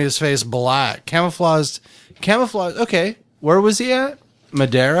spray painting his face black. Camouflage. Okay, where was he at?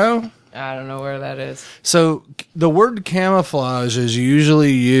 Madero? I don't know where that is. So the word camouflage is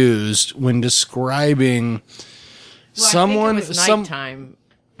usually used when describing someone. I think it was nighttime.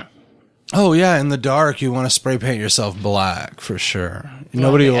 Oh yeah, in the dark you want to spray paint yourself black for sure.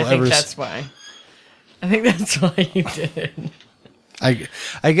 Nobody will I think ever. that's why. I think that's why you did it.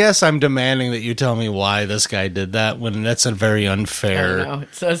 I guess I'm demanding that you tell me why this guy did that when that's a very unfair. I don't know.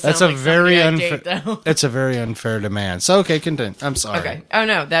 It does That's sound a like very somebody I unfair. date, though. It's a very unfair demand. So okay, continue. I'm sorry. Okay. Oh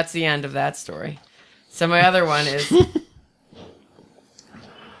no, that's the end of that story. So my other one is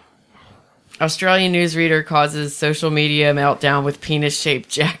Australian newsreader causes social media meltdown with penis-shaped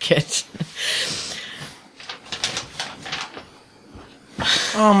jacket.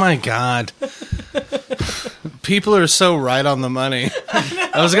 Oh my god. People are so right on the money.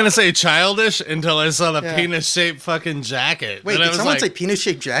 I was gonna say childish until I saw the penis-shaped fucking jacket. Wait, Then I did was someone like, say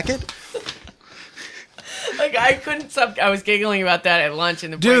penis-shaped jacket? I couldn't stop. I was giggling about that at lunch in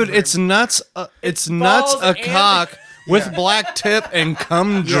the dude, break room. it's nuts. It's nuts. balls A and- cock with black tip and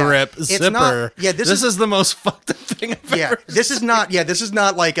cum drip It's zipper. not- yeah, this is- the most fucked up thing I've Yeah, ever. this is not. Yeah, this is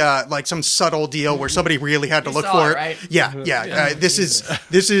not like some subtle deal where somebody really had to You look saw for it, it. right? Yeah. This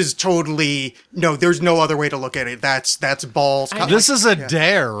is totally no. There's no other way to look at it. That's balls. This is a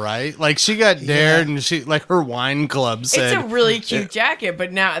dare, right? Like she got dared, and she like her wine club said. It's a really cute jacket,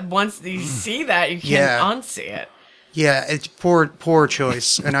 but now once you see that, you can't Yeah. unsee it. Yeah, it's poor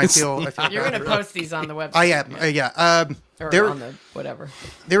choice, and I feel You're gonna post these on the website. I am. Yeah. or There, on the whatever.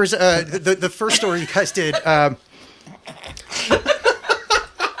 there was the first story you guys did.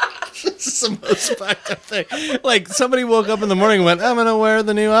 This is the most fucked up thing. Like somebody woke up in the morning and went, "I'm gonna wear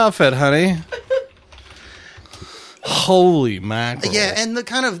the new outfit, honey." Holy mackerel! Yeah, and the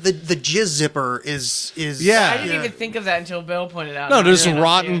kind of the jizz zipper is Yeah. I didn't even think of that until Bill pointed out. No, Now just you're gonna see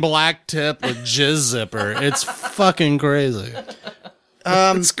rotten it. black tip with jizz zipper. It's fucking crazy.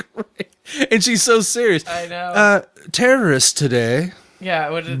 It's great. And she's so serious. I know. Terrorists today. Yeah,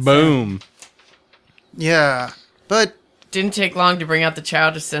 what did it say? Boom. Yeah, but Didn't take long to bring out the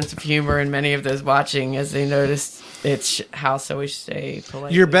childish sense of humor in many of those watching as they noticed it's how so we say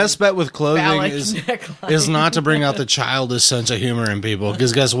politely. Your best bet with clothing Phallic is neckline. not to bring out the childish sense of humor in people.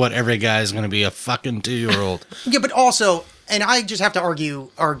 Because guess what? Every guy is going to be a fucking 2-year-old. yeah, but also, and I just have to argue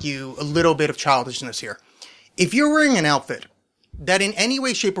a little bit of childishness here. If you're wearing an outfit that in any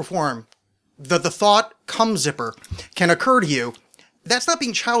way, shape, or form, the thought cum zipper can occur to you, that's not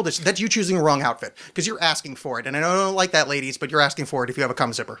being childish. That's you choosing the wrong outfit because you're asking for it. And I know I don't like that, ladies, but you're asking for it if you have a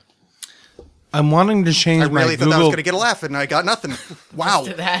cum zipper. I'm wanting to change I my really thought Google. that was going to get a laugh, and I got nothing. Wow.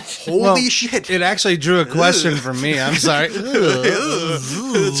 to that. Holy Well, shit. It actually drew a question from me. I'm sorry.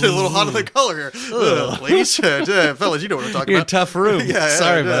 It's a little hot on the color here. Ladies, fellas, you know what I'm talking You're a about. tough room. Yeah,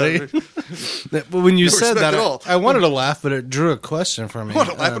 Sorry, yeah. buddy. But when you said respect that, at all. I wanted to laugh, but it drew a question from me. I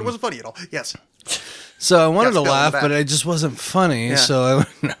wanted to laugh, but it wasn't funny at all. Yes. So I wanted Got to spilled in the laugh, back. but it just wasn't funny. Yeah. So I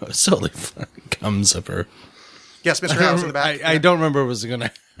went, no, it's totally funny. Cum zipper. Yes, Mr. House in the back. I don't remember what was going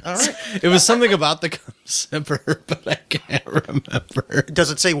to. All right. It was something about the cum zipper, but I can't remember.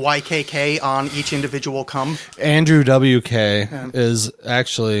 Does it say YKK on each individual cum? Andrew WK is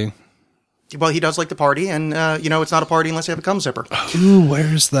actually. Well, he does like to party, and, it's not a party unless you have a cum zipper. Ooh,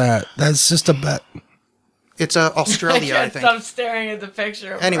 where's that? That's just a bet. It's Australia, I can't think. stop staring at the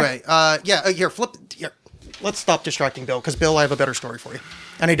picture. Anyway, here, flip. Here, let's stop distracting Bill, because Bill, I have a better story for you.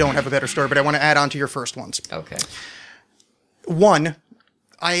 And I don't have a better story, but I want to add on to your first ones. Okay. One,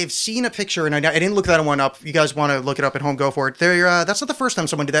 I have seen a picture, and I didn't look that one up. If you guys want to look it up at home, go for it. That's not the first time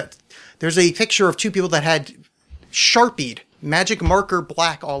someone did that. There's a picture of two people that had Sharpied magic marker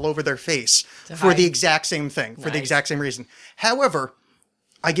black all over their face for the exact same thing, for the exact same reason. However,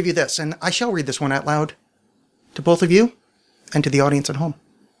 I give you this, and I shall read this one out loud to both of you and to the audience at home.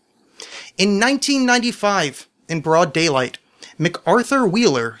 In 1995, in broad daylight, MacArthur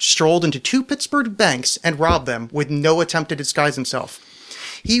Wheeler strolled into two Pittsburgh banks and robbed them with no attempt to disguise himself.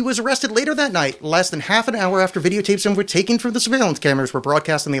 He was arrested later that night, less than half an hour after videotapes of him were taken from the surveillance cameras were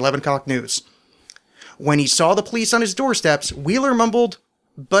broadcast on the 11 o'clock news. When he saw the police on his doorsteps, Wheeler mumbled,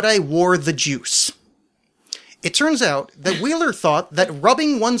 "But I wore the juice." It turns out that Wheeler thought that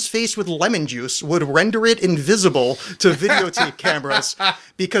rubbing one's face with lemon juice would render it invisible to videotape cameras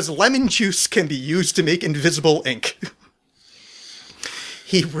because lemon juice can be used to make invisible ink.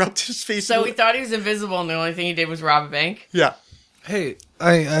 He rubbed his face. So he thought he was invisible, and the only thing he did was rob a bank? Yeah. Hey,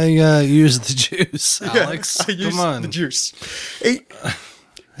 I used the juice, Alex. I used Come on. the juice.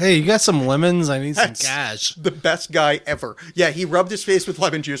 Hey, you got some lemons? I need some cash. The best guy ever. Yeah, he rubbed his face with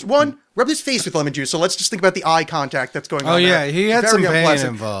lemon juice. Rubbed his face with lemon juice. So let's just think about the eye contact that's going on. Oh, yeah, there. he had Very some pain unpleasant.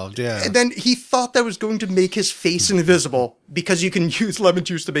 involved, yeah. And then he thought that was going to make his face invisible because you can use lemon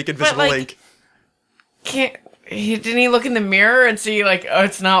juice to make invisible ink. Didn't he look in the mirror and see, like, oh,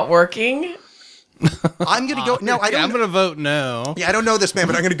 it's not working? I'm going to go. No, I don't. I'm going to vote no. Yeah, I don't know this man,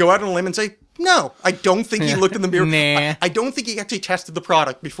 but I'm going to go out on a limb and say no. I don't think he looked in the mirror. Nah. I don't think he actually tested the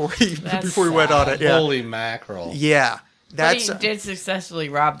product before he went on it. Yeah. Holy mackerel. Yeah. But he did successfully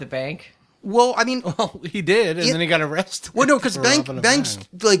rob the bank. Well, I mean, Well, he did, and then he got arrested. well, no, because for robbing a banks,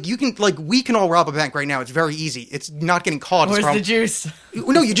 bank. we can all rob a bank right now. It's very easy. It's not getting caught. Where's the juice?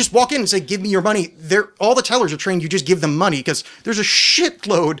 No, you just walk in and say, "Give me your money." All the tellers are trained. You just give them money because there's a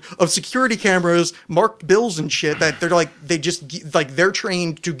shitload of security cameras, marked bills and shit that they're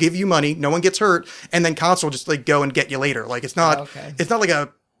trained to give you money. No one gets hurt, and then cops will just go and get you later. Like it's not like a.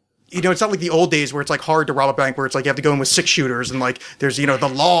 It's not like the old days where it's like hard to rob a bank where it's like you have to go in with 6 shooters and like there's,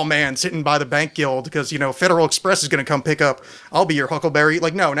 the lawman sitting by the bank guild because, Federal Express is going to come pick up. I'll be your Huckleberry.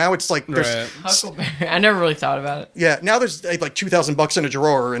 Like, no, now it's like there's. Right. Huckleberry. I never really thought about it. Yeah, now there's like $2,000 in a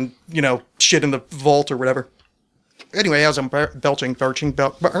drawer and, shit in the vault or whatever. Anyway, as I'm belching.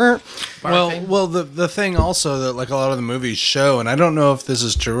 Well, the thing also that like a lot of the movies show, and I don't know if this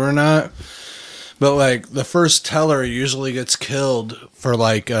is true or not, but like the first teller usually gets killed for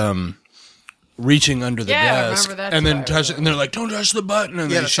like reaching under the desk, I remember that and then too. touch it, and they're like, "Don't touch the button,"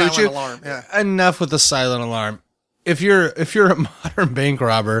 and Yeah, they the shoot silent you. alarm, yeah. Enough with the silent alarm. If you're a modern bank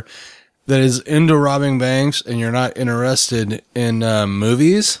robber that is into robbing banks and you're not interested in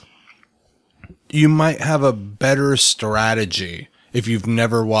movies, you might have a better strategy if you've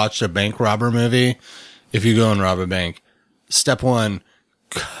never watched a bank robber movie. If you go and rob a bank, step 1.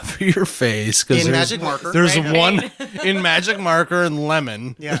 Cover your face because In magic marker. There's Spray one paint. in magic marker and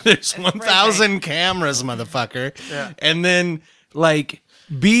lemon. Yeah. There's 1,000 cameras, motherfucker. Yeah. And then like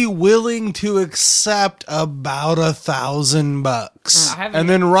be willing to accept about $1,000 haven't- and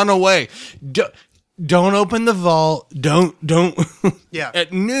then run away. Don't open the vault. Don't. Yeah.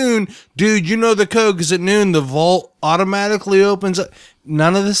 At noon, dude, you know the code because at noon the vault automatically opens up.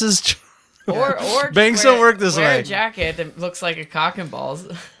 None of this is true. Or Banks don't work this wear way. a jacket that looks like a cock and balls.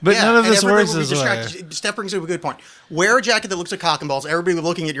 But Yeah, none of and this everybody works will be this way. distracted. Steph brings up a good point. Wear a jacket that looks like cock and balls. Everybody will be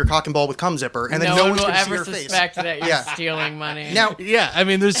looking at your cock and ball with cum zipper, and then no no one one's will going to see ever your face. suspect that you're Yeah. stealing money. Now, Yeah, I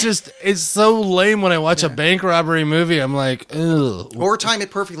mean, it's so lame when I watch a bank robbery movie. I'm like, ugh. or time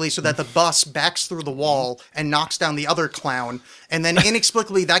it perfectly so that the bus backs through the wall and knocks down the other clown, and then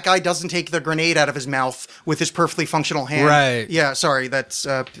inexplicably that guy doesn't take the grenade out of his mouth with his perfectly functional hand. Right. Yeah. Sorry. That's.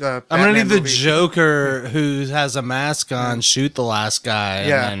 I'm gonna Batman need the movie. Joker who has a mask on shoot the last guy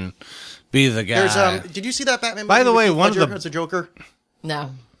Yeah. and then be the guy. There's Did you see that Batman movie? By the with way, Heath one of Ledger the- as a Joker.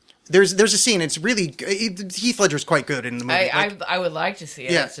 No. There's a scene. It's really Heath Ledger's quite good in the movie. I would like to see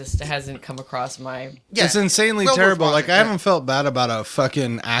it. Yeah. It just hasn't come across my... yeah. It's insanely Well worth terrible. Like watching. I haven't felt bad about a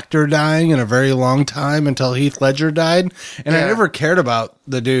fucking actor dying in a very long time until Heath Ledger died, and I Yeah. never cared about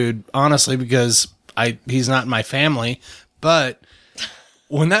the dude honestly because he's not in my family. But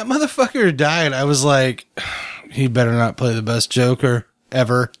when that motherfucker died, I was like, he better not play the best Joker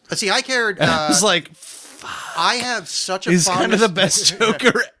ever. See, I cared. I was like, I have such a he's kind of fondness- the best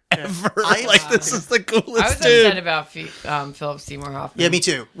Joker ever. I- Like this is the I was coolest upset dude. about Philip Seymour Hoffman. Yeah, me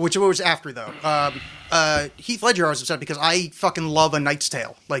too. Which was after though. Heath Ledger, I was upset because I fucking love A Knight's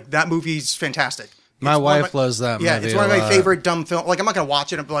Tale. Like that movie's fantastic. My It's one of wife loves that Yeah, movie it's one of a my lot. favorite dumb film. Like I'm not gonna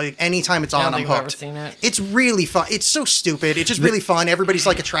watch it, but like anytime it's I on, don't I'm think I've ever hooked. seen it. It's really fun. It's so stupid. It's just really fun. Everybody's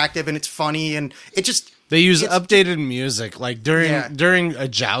like attractive and it's funny and it just They use It's- updated music, like during Yeah. during a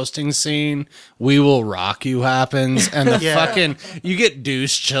jousting scene. "We Will Rock You" happens, and the Yeah. fucking you get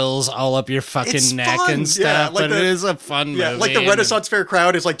douche chills all up your fucking It's neck fun. and Yeah, stuff. like but it is a fun movie. Yeah, like the Renaissance Fair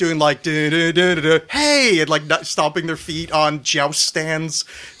crowd is like doing like hey, and like not stomping their feet on joust stands.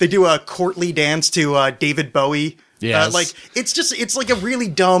 They do a courtly dance to David Bowie. Yes. Like it's like a really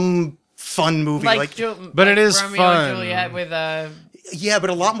dumb fun movie. Like, But it is Romeo fun. and Juliet with yeah, but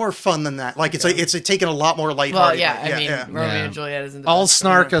a lot more fun than that. Like it's taken a lot more well, lighthearted. yeah, I mean, Romeo Yeah. and Juliet isn't the All best.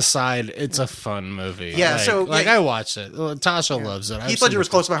 snark aside, it's a fun movie. Yeah, like, so, like yeah. I watched it. Tasha loves it. I've Heath seen Ledger was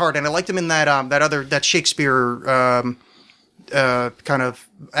it. close to my heart, and I liked him in that Shakespeare kind of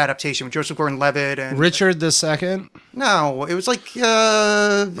adaptation with Joseph Gordon-Levitt and Richard II. No, it was like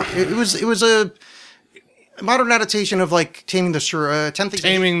it was a modern adaptation of like Taming the Shrew. 10 Things.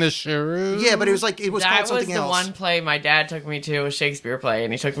 Taming the Shrew. Yeah, but it was called That was something the else. one play my dad took me to, a Shakespeare play,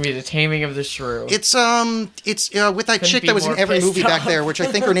 and he took me to Taming of the Shrew. It's with that chick be that was in more every pissed movie back off. there, which I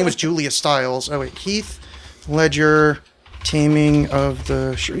think her name was Julia Stiles. Oh wait, Heath Ledger, Taming of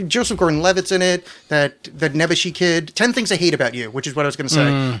the Shrew. Joseph Gordon-Levitt's in it. That Nebuchadnezzar kid. 10 Things I Hate About You, which is what I was going to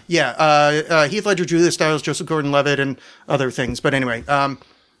say. Yeah, Heath Ledger, Julia Stiles, Joseph Gordon-Levitt, and other things. But anyway,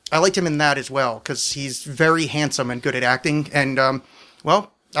 I liked him in that as well because he's very handsome and good at acting. And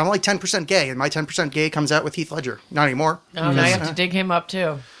well, I'm like 10% gay, and my 10% gay comes out with Heath Ledger. Not anymore. Oh, now you have to dig him up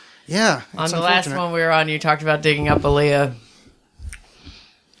too. Yeah, On it's the last unfortunate. one we were on, you talked about digging up Aaliyah.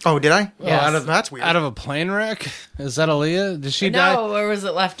 Oh, did I? Yes. Oh, that's weird. Out of a plane wreck? Is that Aaliyah? Did she die? No, or was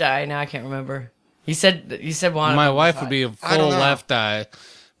it Left Eye? Now I can't remember. You said one. My wife would be a I don't full know. left eye.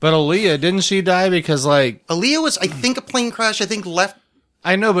 But Aaliyah, didn't she die because, like, Aaliyah was, I think, a plane crash. I think left.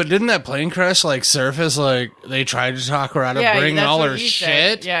 I know, but didn't that plane crash, like, surface, like, they tried to talk her out of bringing that's all what her you shit?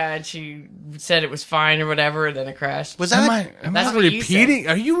 said. Yeah, and she said it was fine or whatever, and then it crashed. Was that? Am That's I what you repeating?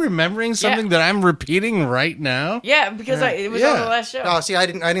 Are you remembering something that I'm repeating right now? Yeah, because it was on the last show. Oh, see, I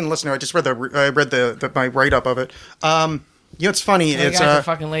didn't listen to it. I just read my write up of it. You know, it's funny. You It's guys are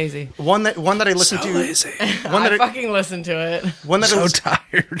fucking lazy. one that I listened to. One that I I, fucking listened to it. one that I So was,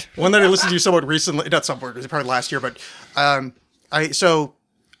 tired. one that I listened to somewhat recently. Not somewhat. It was probably last year, but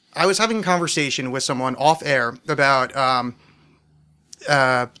I was having a conversation with someone off air about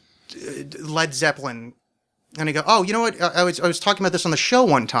Led Zeppelin, and I go, "Oh, you know what? I was talking about this on the show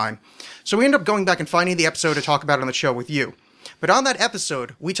one time." So we ended up going back and finding the episode to talk about it on the show with you. But on that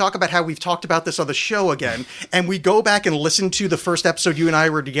episode, we talk about how we've talked about this on the show again, and we go back and listen to the first episode you and I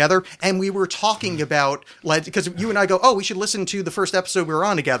were together, and we were talking about Led, because you and I go, "Oh, we should listen to the first episode we were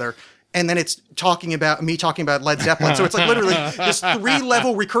on together." And then it's talking about Led Zeppelin. So it's like literally this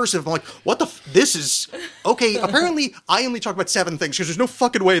 3-level recursive. I'm like, what the this is... Okay, apparently I only talk about 7 things because there's no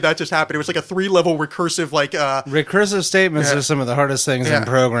fucking way that just happened. It was like a 3-level recursive, like... Recursive statements Yeah. are some of the hardest things Yeah. in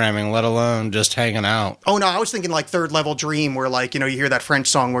programming, let alone just hanging out. Oh, no, I was thinking like 3rd-level dream where like, you know, you hear that French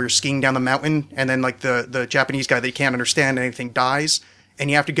song where you're skiing down the mountain and then like the Japanese guy that you can't understand anything dies and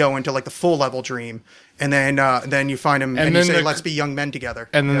you have to go into like the full-level dream. And then you find him and you then say, the- let's be young men together.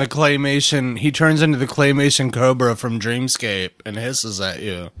 And then the claymation, he turns into the claymation cobra from Dreamscape and hisses at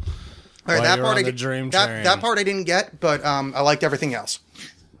you. All right, while that you're part on I the did, dream that, train. that part I didn't get, but I liked everything else.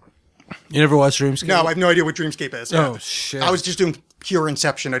 You never watched Dreamscape? No, I have no idea what Dreamscape is. Oh, shit. I was just doing pure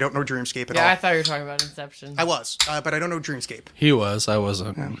Inception. I don't know Dreamscape at Yeah, all. I thought you were talking about Inception. I was, but I don't know Dreamscape. He was. I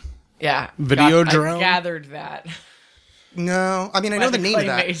wasn't. Yeah. Videodrome? I gathered that. No, I mean I know the name of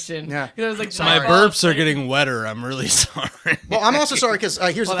that. Claymation. Yeah. 'Cause I was like, My oh, burps are getting wetter. I'm really sorry. Well, I'm also sorry because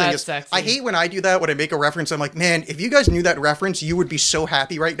here's Well, the thing: that's is sexy. I hate when I do that when I make a reference. I'm like, man, if you guys knew that reference, you would be so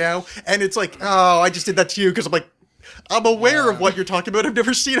happy right now. And it's like, oh, I just did that to you because I'm like, I'm aware of what you're talking about. I've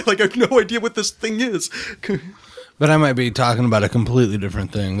never seen it. Like, I have no idea what this thing is. But I might be talking about a completely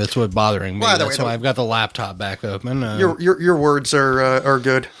different thing. That's what's bothering me. Well, either That's way, why I've got the laptop back open. Your words are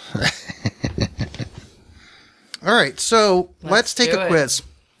good. All right, so let's take do a it. quiz.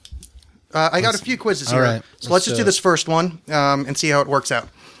 I got a few quizzes here. all right, So let's let's just do do it. this first one and see how it works out.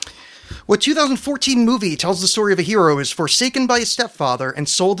 What 2014 movie tells the story of a hero who is forsaken by his stepfather and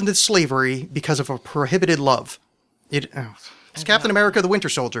sold into slavery because of a prohibited love? It's Captain America: The Winter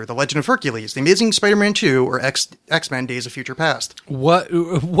Soldier, The Legend of Hercules, The Amazing Spider-Man 2, or X-Men: Days of Future Past. What?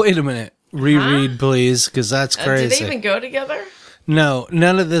 Wait a minute. Reread, please, because that's Do crazy. they even go together? No,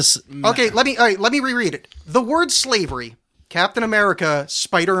 none of this. Okay, let me reread it. The word slavery, Captain America,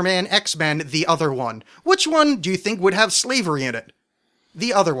 Spider-Man, X-Men, the other one. Which one do you think would have slavery in it?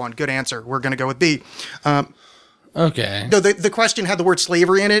 The other one. Good answer. We're going to go with B. Okay. No, the question had the word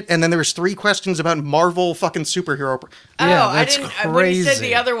slavery in it, and then there was 3 questions about Marvel fucking superhero. Yeah, Oh, I that's didn't. When you said crazy.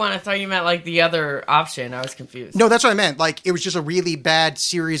 the other one, I thought you meant like the other option. I was confused. No, that's what I meant. Like, it was just a really bad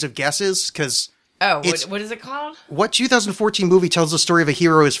series of guesses, because Oh, It's- what is it called? What 2014 movie tells the story of a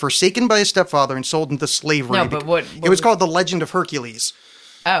hero who is forsaken by his stepfather and sold into slavery? No, but what It was was- called The Legend of Hercules.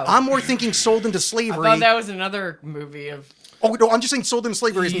 Oh, I'm more thinking sold into I slavery. thought that was another movie of. Oh no, I'm just saying sold into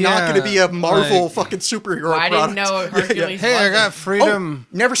slavery is not Yeah, going to be a Marvel like- fucking superhero I product. didn't know Hercules. Hey, I got wasn't. freedom.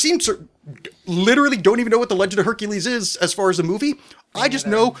 Never seen. Literally, don't even know what The Legend of Hercules is as far as a movie. I just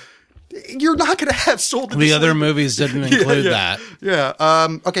know you're not going to have sold into The other slavery. movies didn't include that. Yeah.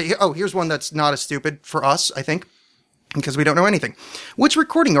 Okay. Oh, here's one that's not as stupid for us, I think, because we don't know anything. Which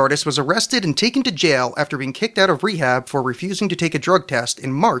recording artist was arrested and taken to jail after being kicked out of rehab for refusing to take a drug test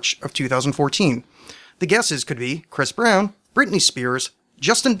in March of 2014? The guesses could be Chris Brown, Britney Spears,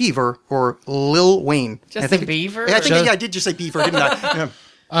 Justin Bieber, or Lil Wayne. Justin I think, Bieber? I think Ju- yeah, I did just say Bieber, didn't I?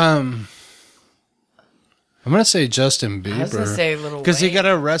 Yeah. I'm gonna say Justin Bieber. I was gonna say Lil because he Wayne. got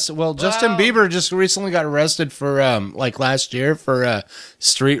arrested. Well, Justin Wow. Bieber just recently got arrested for like last year for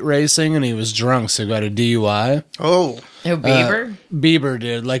street racing, and he was drunk, so he got a DUI. Oh, Who, Bieber? Bieber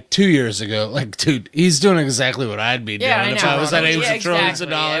did like 2 years ago. Like, dude, he's doing exactly what I'd be doing Yeah, I know. if I was that age yeah, of trillions exactly. of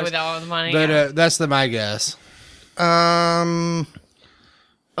dollars. Yeah, with all the money. But yeah. that's my guess. I'm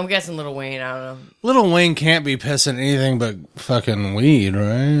guessing Lil Wayne. I don't know. Little Wayne can't be pissing anything but fucking weed,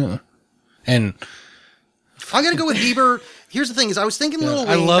 right? And I'm gonna go with Bieber. Here's the thing: is I was thinking Lil Wayne.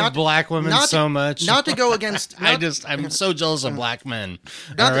 I love not- black women not to- so much. Not to go against. I'm so jealous of black men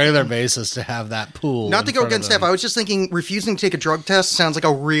Not on a to- regular basis to have that pool. Not in to go front of against them. Steph. I was just thinking refusing to take a drug test sounds like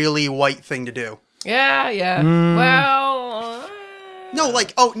a really white thing to do. Yeah. Mm. Well. No,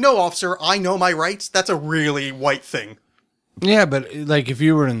 like, oh, no, officer, I know my rights. That's a really white thing. Yeah, but like if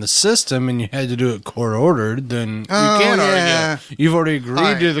you were in the system and you had to do it court ordered, then you Oh, can't yeah. argue. You've already agreed All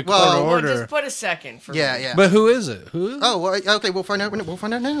right. to the Well, court Well, order. just put a second for Yeah, me. yeah. But who is it? Who is it? Oh, well, okay, we'll find out. We'll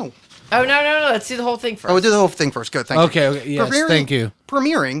find out now. Oh no! Let's do the whole thing first. Oh, we'll do the whole thing first. Good, thank you. Okay, yes, thank you.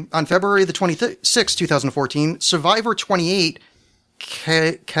 Premiering on February the 26th, 2014, Survivor 28,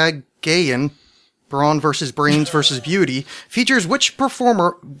 Kagayan, Brawn versus Brains versus Beauty, features which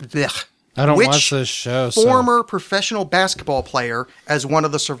performer... blech, I don't which watch this show. So. former professional basketball player as one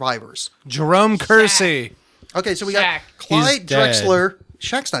of the survivors. Jerome Kersey. Okay, so we Shaq. got Clyde He's dead. Drexler.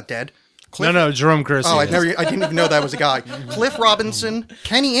 Shaq's not dead. No, Jerome Kersey. Oh, is. I didn't even know that was a guy. Cliff Robinson,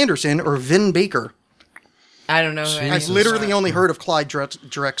 Kenny Anderson, or Vin Baker. I don't know. Who any I've of them literally are. only heard of Clyde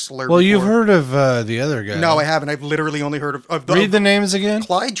Drexler. Well, you've before. heard of the other guy. No, I haven't. I've literally only heard of Read the names again.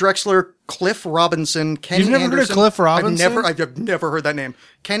 Clyde Drexler, Cliff Robinson, Kenny You've never heard of Anderson. Cliff Robinson? I've never heard that name.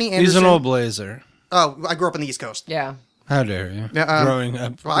 Kenny Anderson. He's an old blazer. Oh, I grew up on the East Coast. Yeah. How dare you? Yeah, Growing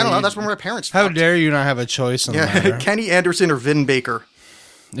up. Well, I don't know. That's where my parents. How stopped. dare you not have a choice in the Yeah, matter? Kenny Anderson or Vin Baker.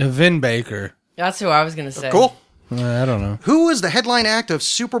 Vin Baker. That's who I was gonna say. Cool. I don't know. Who was the headline act of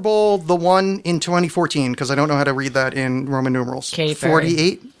Super Bowl the one in 2014? Because I don't know how to read that in Roman numerals. Katy Perry.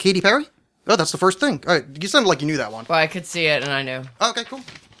 48. Katy Perry? Oh, that's the first thing. All right, you sounded like you knew that one. Well, I could see it, and I knew. Okay, cool.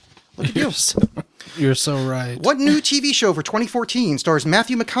 Look at you. You're so right. What new TV show for 2014 stars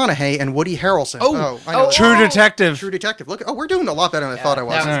Matthew McConaughey and Woody Harrelson? I know. True Detective. True Detective. Look, we're doing a lot better than I thought I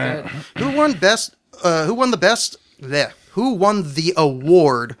was. That was good. Who won the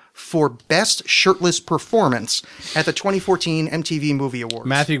award for best shirtless performance at the 2014 MTV Movie Awards?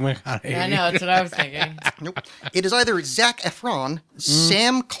 Matthew McConaughey. I know. That's what I was thinking. Nope. It is either Zac Efron,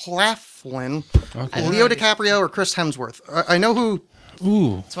 Sam Claflin, I Leo don't know. DiCaprio, or Chris Hemsworth. I know who.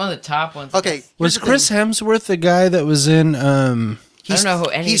 Ooh. It's one of the top ones. Okay, Was here's the Chris thing. Hemsworth the guy that was in He's, I don't know who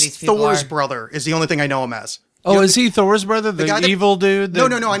any of he's these people Thor's are. brother is the only thing I know him as. Oh, You know, is he Thor's brother? The, guy that- evil dude? No.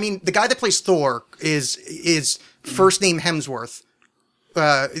 I mean, the guy that plays Thor is first name Hemsworth.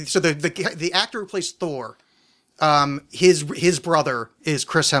 So the actor who plays Thor, his brother is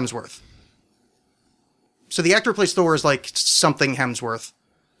Chris Hemsworth. So the actor who plays Thor is like something Hemsworth,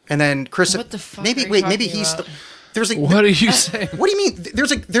 and then Chris. What the fuck Maybe are you wait, maybe talking he's. about? There's a. What are you saying? What do you mean?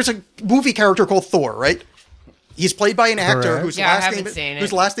 There's a movie character called Thor, right? He's played by an actor Correct. whose Yeah, I last haven't name seen it.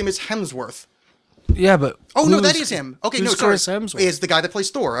 whose last name is Hemsworth. Yeah, but Oh no, who's- that is him. Okay, who's no, sorry. Chris Hemsworth? Is the guy that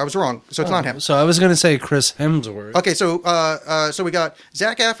plays Thor? I was wrong. So it's not him. So I was gonna say Chris Hemsworth. Okay, so so we got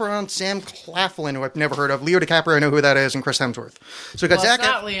Zac Efron, Sam Claflin, who I've never heard of, Leo DiCaprio, I know who that is, and Chris Hemsworth. So we got Well, Zac. it's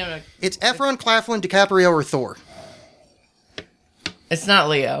not Leo. It's Efron, Claflin, DiCaprio, or Thor. It's not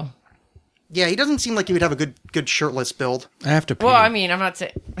Leo. Yeah, he doesn't seem like he would have a good shirtless build. I have to pee. Well, I mean, I'm not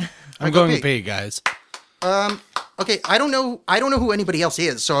saying. I'm going pee. to pee, guys. Okay, I don't know who anybody else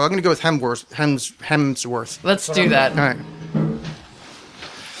is, so I'm going to go with Hemsworth. Let's do that. All right.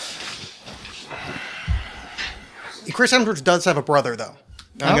 Chris Hemsworth does have a brother, though.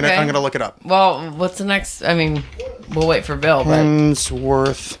 I'm Okay. gonna look it up. Well, what's the next? I mean, we'll wait for Bill, but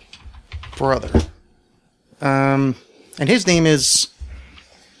Hemsworth brother. And his name is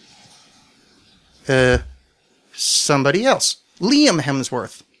somebody else, Liam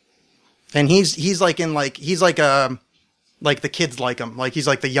Hemsworth, and he's like the kids like him, like he's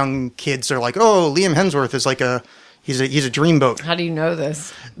like the young kids are like, oh, Liam Hemsworth is like he's a dreamboat. How do you know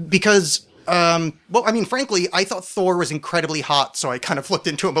this? Because well, I mean, frankly, I thought Thor was incredibly hot, so I kind of looked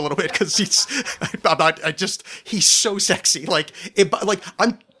into him a little bit because he's so sexy. Like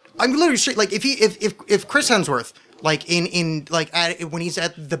I'm literally straight, like if Chris Hemsworth, like when he's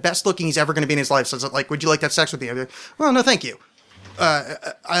at the best looking he's ever going to be in his life, says like, would you like to have sex with me? I'd be like, well, no, thank you.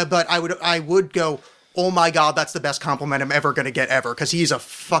 But I would go, oh my God, that's the best compliment I'm ever going to get ever, because he is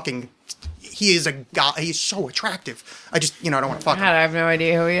a guy. He's so attractive. I just, I don't want to fuck him. I have no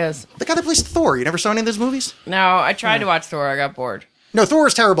idea who he is. The guy that plays Thor. You never saw any of those movies? No, I tried to watch Thor. I got bored. No, Thor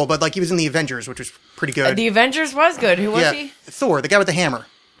is terrible, but like he was in the Avengers, which was pretty good. The Avengers was good. Who was he? Thor, the guy with the hammer.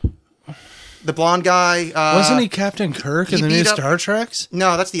 The blonde guy. Wasn't he Captain Kirk in he the new beat up- Star Treks?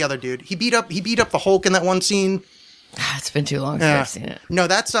 No, No, that's the other dude. He beat up the Hulk in that one scene. It's been too long since I've seen it. No,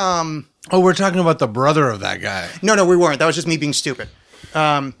 that's Oh, we're talking about the brother of that guy. No, we weren't. That was just me being stupid.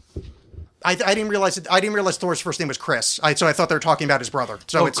 I didn't realize Thor's first name was Chris. So I thought they were talking about his brother.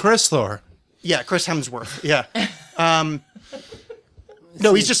 So it's Chris Thor. Yeah, Chris Hemsworth. Yeah.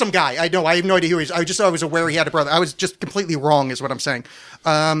 No, he's just some guy. I know. I have no idea who he is. I was aware he had a brother. I was just completely wrong, is what I'm saying.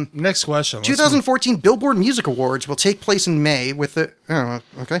 Next question. 2014 Billboard Music Awards will take place in May with the. Oh,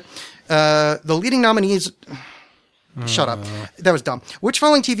 okay. The leading nominees. Shut up. That was dumb. Which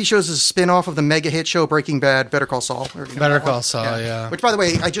following TV shows is a spin-off of the mega hit show Breaking Bad, Better Call Saul? Better Call Saul, yeah. Which, by the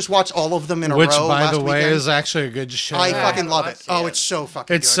way, I just watched all of them in a Which, row by last the way, weekend. is actually a good show. I Yeah, fucking I love it. watched Oh, it. it's so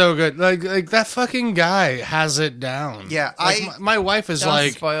fucking It's good. so good. Like that fucking guy has it down. Yeah, Like, my wife is Don't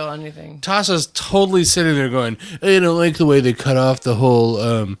like, spoil anything. Tasha's totally sitting there going, I don't like the way they cut off the whole,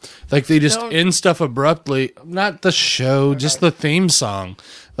 like they just Don't- end stuff abruptly. Not the show, just the theme song.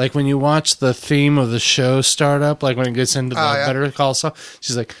 Like when you watch the theme of the show start up, like when it gets into the yeah. Better Call Saul,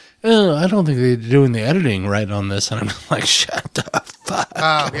 she's like, oh, I don't think they're doing the editing right on this. And I'm like, shut the fuck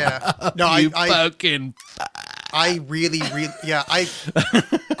Oh, yeah. No, you I fucking... I really, yeah. I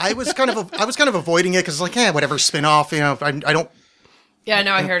was kind of avoiding it because, like, whatever, spin-off, I don't. Yeah,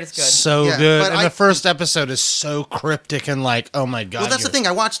 no, I heard it's good. So Yeah, good. but And I- the first episode is so cryptic and like, oh my God. Well, that's the thing.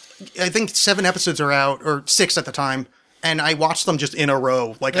 I watched, I think 7 episodes are out, or 6 at the time, and I watched them just in a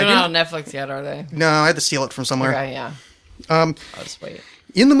row. Like, They're I not didn't. on Netflix yet, are they? No, I had to steal it from somewhere. Okay, yeah. I'll just wait.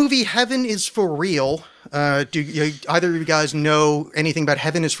 In the movie Heaven is for Real, do either of you guys know anything about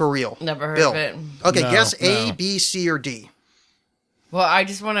Heaven is for Real? Never heard Bill. of it. Okay, No, guess A, no. B, C, or D. Well, I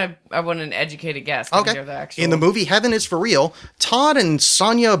want an educated guess. Can I Okay. hear the actual- In the movie Heaven is for Real, Todd and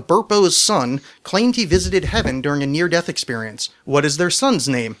Sonia Burpo's son claimed he visited heaven during a near-death experience. What is their son's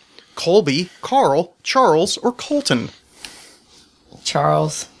name? Colby, Carl, Charles, or Colton?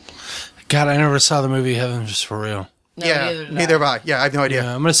 Charles. God, I never saw the movie Heaven Just For Real. No, Yeah, neither have I. Yeah, I have no idea.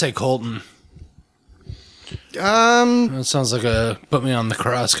 Yeah, I'm going to say Colton. That sounds like a put me on the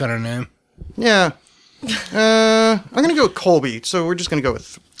cross kind of name. Yeah. I'm going to go with Colby, so we're just going to go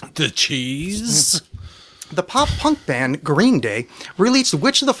with... The cheese? The pop-punk band Green Day released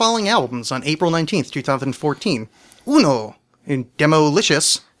which of the following albums on April 19th, 2014? Uno, in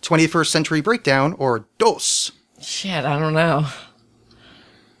Demolicious, 21st Century Breakdown, or Dos? Shit, I don't know.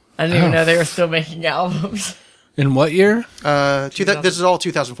 I didn't even know they were still making albums. In what year? This is all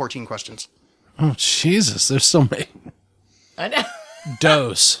 2014 questions. Oh, Jesus. They're still making I know.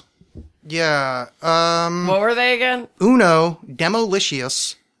 Dose. Yeah, What were they again? Uno,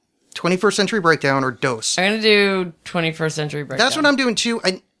 Demolicious, 21st Century Breakdown, or Dos? I'm gonna do 21st Century Breakdown. That's what I'm doing too.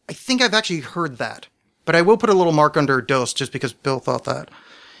 I think I've actually heard that, but I will put a little mark under Dos just because Bill thought that.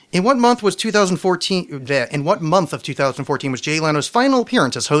 In what month was 2014? In what month of 2014 was Jay Leno's final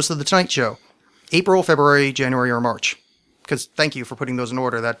appearance as host of the Tonight Show? April, February, January, or March? Because thank you for putting those in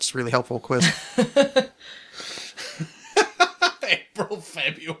order. That's really helpful. Quiz. April,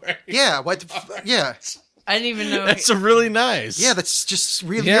 February. Yeah. What? Yeah. I didn't even know. That's really nice. Yeah. That's just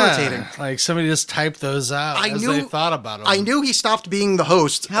really irritating. Like somebody just typed those out I as knew- they thought about them. I knew he stopped being the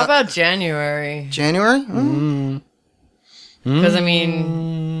host. How about January? January? Because I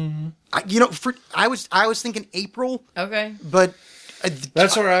mean, I was thinking April, okay. but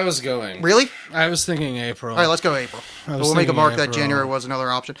That's where I was going. really? I was thinking April. All right, let's go April. was We'll make a thinking mark that April. January was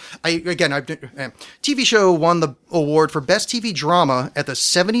another option. TV show won the award for Best TV Drama at the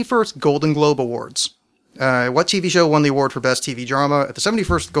 71st Golden Globe Awards. What TV show won the award for Best TV Drama at the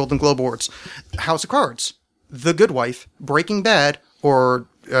 71st Golden Globe Awards? House of Cards, The Good Wife, Breaking Bad, or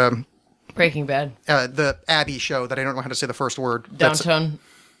Breaking Bad. the Abby show that I don't know how to say the first word. That's- Downton.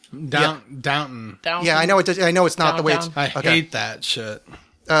 Downton. Downton. Yeah, I know it. I know it's not the way it's. Downtown. I okay. hate that shit.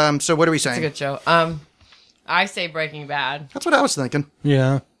 So what are we It's a saying? good show. I say Breaking Bad. That's what I was thinking.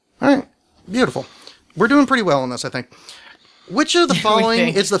 Yeah. All right. Beautiful. We're doing pretty well on this, I think. Which of the following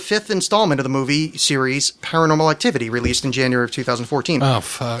think. is the fifth installment of the movie series Paranormal Activity, released in January of 2014? Oh,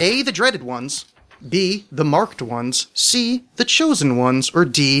 fuck. A, the dreaded ones. B, the marked ones. C, the chosen ones. Or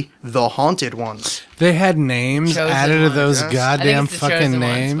D, the haunted ones. They had names Chosen added to ones, those yes. I goddamn think it's the fucking chosen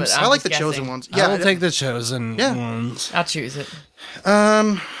ones, names. but I I'm like the just chosen guessing. ones. I will Yeah. take the chosen Yeah. ones. I'll choose it.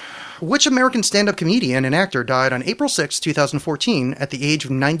 Which American stand-up comedian and actor died on April 6, 2014 at the age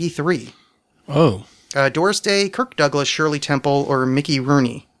of 93? Oh. Doris Day, Kirk Douglas, Shirley Temple, or Mickey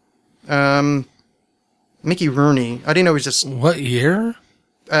Rooney? Mickey Rooney. I didn't know he was just... What year?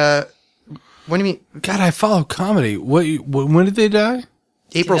 What do you mean? God, I follow comedy. When did they die?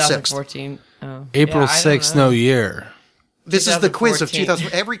 April 6th. 2014. Oh. April Yeah, I don't 6th, know. no year. This is the quiz of 2014.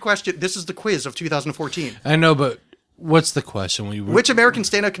 2000. Every question. This is the quiz of 2014. I know, but what's the question? Which American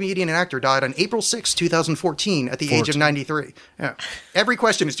stand-up comedian and actor died on April 6, 2014 at the age of 14. 93? Yeah. Every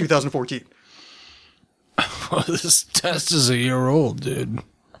question is 2014. This test is a year old, dude.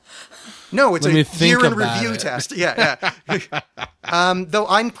 No, it's Let me a think year in about review it. test. Yeah, yeah. Though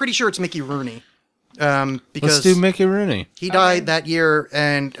I'm pretty sure it's Mickey Rooney. Let's Because do Mickey Rooney. he died that year,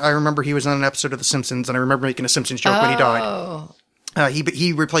 and I remember he was on an episode of The Simpsons, and I remember making a Simpsons joke when he died. Oh.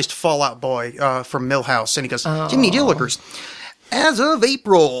 He replaced Fallout Boy from Millhouse, and he goes, Jimmy Dealworkers. As of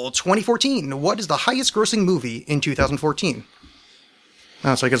April 2014, what is the highest grossing movie in 2014?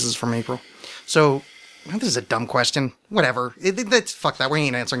 Oh, so I guess this is from April. So, this is a dumb question. Whatever. Fuck that. We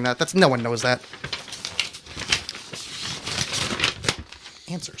ain't answering that. No one knows that.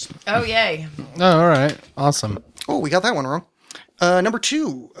 Answers. Oh, yay. Oh, all right. Awesome. Oh, we got that one wrong. Number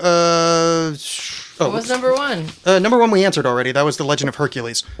two. What was number one? Number one we answered already. That was The Legend of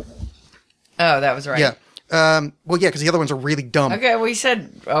Hercules. Oh, that was right. Yeah. Well, yeah, because the other ones are really dumb. Okay, we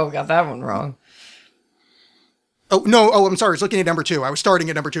said, we got that one wrong. Oh, no. Oh, I'm sorry. I was looking at number two. I was starting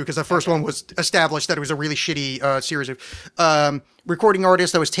at number two because the first one was established that it was a really shitty series of recording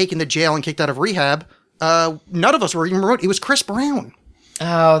artists that was taken to jail and kicked out of rehab. None of us were even remote. It was Chris Brown.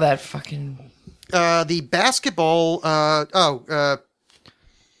 Oh, that fucking... The basketball...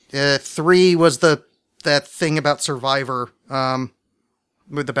 three was that thing about Survivor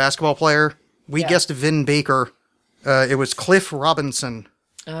with the basketball player. We Yeah. guessed Vin Baker. It was Cliff Robinson.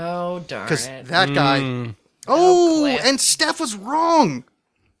 Oh, darn Because it. that guy... Oh, Cliff. and Steph was wrong.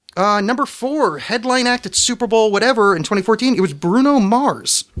 Number four, headline act at Super Bowl whatever in 2014. It was Bruno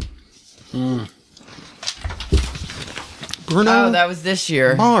Mars. Bruno Oh, that was this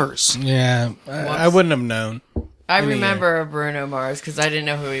year. Mars. Yeah, I wouldn't have known. I remember Bruno Mars because I didn't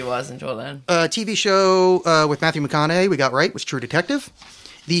know who he was until then. TV show with Matthew McConaughey we got right was True Detective.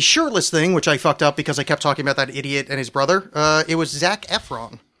 The shirtless thing, which I fucked up because I kept talking about that idiot and his brother, it was Zac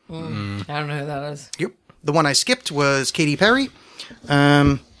Efron. I don't know who that is. Yep. The one I skipped was Katy Perry.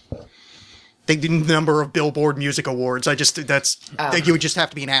 They did a number of Billboard Music Awards. You would just have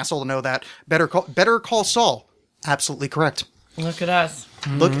to be an asshole to know that. Better Call Saul. Absolutely correct. Look at us.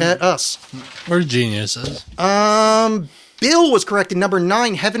 Look at us. We're geniuses. Bill was correct in number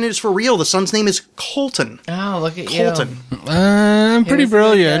 9. Heaven is for real. The son's name is Colton. Oh, look at Colton. you. I'm pretty Who's the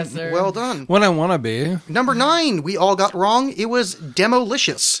brilliant. guesser? Well done. When I want to be. Number 9. We all got wrong. It was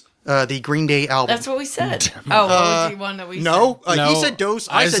Demolicious, the Green Day album. That's what we said. Oh, what was the one that we No, said? he No, said Dose.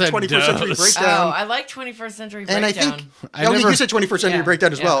 I said 21st Century Dose. Breakdown. Oh, I like 21st Century and I Breakdown. think I you said 21st Century Yeah,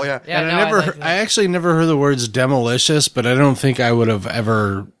 Breakdown as well. Yeah. Yeah, And no, I liked that. I actually never heard the words demolicious, but I don't think I would have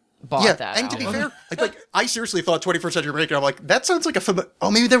ever. Bought that and to be album. fair, I seriously thought 21st Century Breakdown. I'm like, that sounds like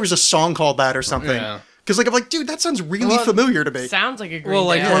maybe there was a song called that or something. Yeah. Because I'm like, dude, that sounds really Well, familiar to me. Sounds like a Green Well,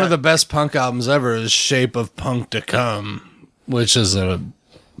 like Day one album. of the best punk albums ever is "Shape of Punk to Come," which is a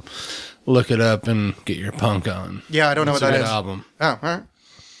look it up and get your punk on. Yeah, I don't know It's what a that good is. album. Oh, all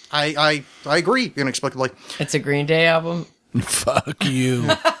right. I agree inexplicably. It's a Green Day album. Fuck you.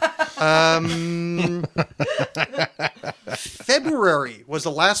 February was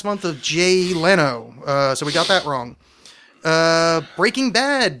the last month of Jay Leno, so we got that wrong. Breaking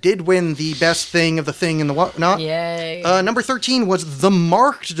Bad did win the best thing of the thing and the whatnot. Yay. Number 13 was The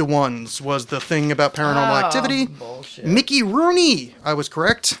Marked Ones, was the thing about paranormal Oh, activity. bullshit. Mickey Rooney, I was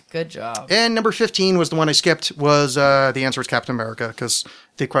correct. Good job. And number 15 was the one I skipped, was the answer was Captain America, because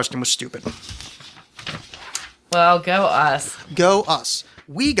the question was stupid. Well, go us. Go us.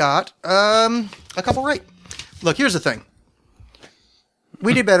 We got a couple right. Look, here's the thing.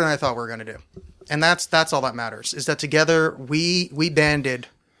 We did better than I thought we were going to do. And that's all that matters, is that together we banded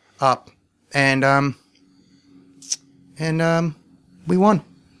up and we won.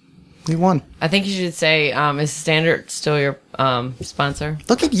 You won. I think you should say, is Standard still your sponsor?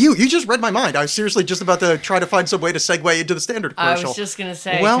 Look at you. You just read my mind. I was seriously just about to try to find some way to segue into the Standard I commercial. was just going to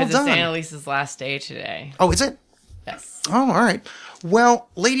say, Well because it's done. Annalise's last day today. Oh, is it? Yes. Oh, all right. Well,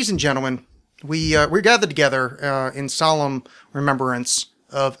 ladies and gentlemen, we're gathered together in solemn remembrance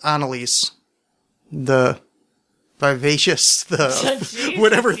of Annalise, the vivacious, the Jeez,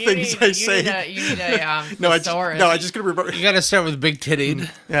 whatever you things need- I you say. need a no, I thesaurus. just gonna remember. You got to start with big tittied.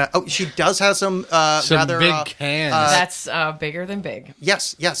 Yeah. Oh, she does have some, Some rather big cans. That's bigger than big.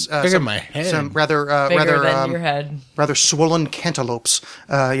 yes. Bigger Some, than my head. some rather Bigger rather than your head. rather swollen cantaloupes.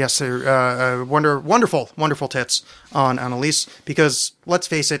 Yes, they're wonderful tits on Annalise. Because let's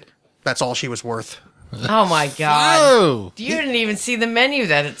face it, that's all she was worth. Oh my God. Oh, You didn't even see the menu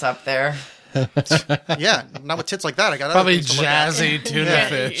that it's up there. Yeah, not with tits like that. I got other probably things to look at. jazzy tuna Yeah,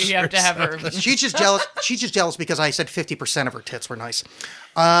 fish. you have to have her. She's just jealous. She's just jealous because I said 50% of her tits were nice.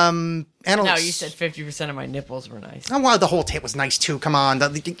 Annalise. No, you said 50% of my nipples were nice. Oh, well, the whole tit was nice too. Come on,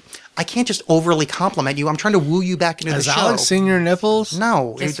 I can't just overly compliment you. I'm trying to woo you back into Has the show. Alex seen your nipples?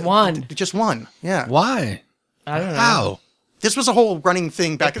 No, Just one. Just one. Yeah. Why? I don't know. How? This was a whole running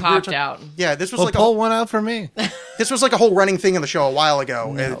thing back. It popped out. Yeah, this was Well, like pull one out for me. this was like a whole running thing in the show a while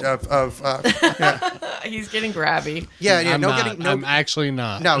ago. He's getting grabby. Yeah, I'm actually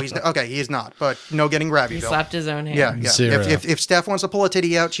not. No, he's okay. He is not. But no getting grabby. He Bill. slapped his own hand. Yeah. Zero. If Steph wants to pull a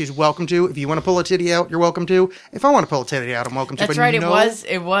titty out, she's welcome to. If you want to pull a titty out, you're welcome to. If I want to pull a titty out, I'm welcome to. That's but right. no-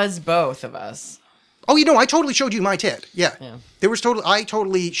 It was both of us. Oh, I totally showed you my tit. Yeah. I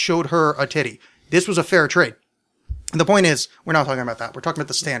totally showed her a titty. This was a fair trade. And the point is, we're not talking about that. We're talking about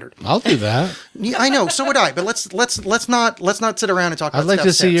the Standard. I'll do that. Yeah, I know. So would I. But let's not sit around and talk. I'd about like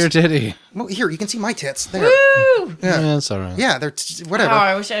to Steph's see your tits. titty. Well, here, you can see my tits. There. Woo! Yeah, that's all right. Yeah, they're whatever. Oh,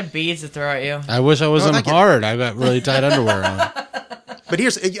 I wish I had beads to throw at you. I wish I wasn't thank you. hard. I got really tight underwear on. But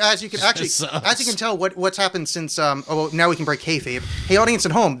here's, as you can tell, what's happened since. Well, now we can break kayfabe. Hey, audience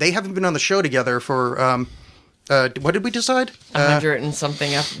at home, they haven't been on the show together for. What did we decide? 100 and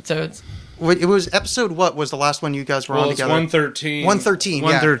something episodes. It was episode. What was the last one you guys were on It's together? 113. 113.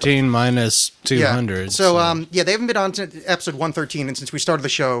 113 minus 200. Yeah. So, they haven't been on to episode 113, and since we started the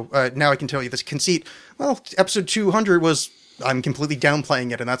show, now I can tell you this conceit. Well, episode 200 was. I'm completely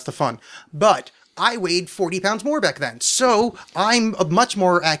downplaying it, and that's the fun. But I weighed 40 pounds more back then, so I'm much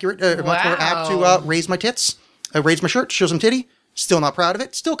more accurate, much more apt to raise my tits, raise my shirt, show some titty. Still not proud of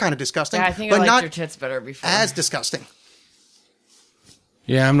it. Still kind of disgusting. Yeah, I think but I liked not your tits better before. as disgusting.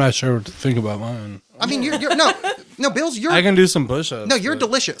 yeah, I'm not sure what to think about mine. I mean, you're no, Bill's. I can do some push-ups. No, you're but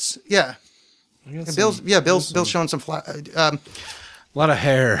delicious. Yeah. And Bill's showing some flat. a lot of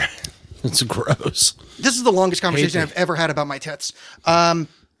hair. It's gross. This is the longest conversation Hate I've it. ever had about my tits.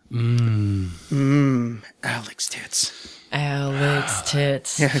 Alex tits. Alex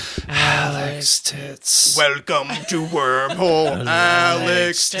tits. Alex. Tits. Welcome to Wormhole,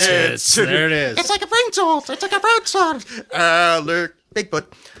 Alex tits. There it is. It's like a brain salt. It's like a brain salt. Alex Bigfoot.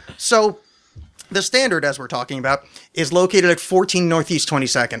 So, the Standard, as we're talking about, is located at 14 Northeast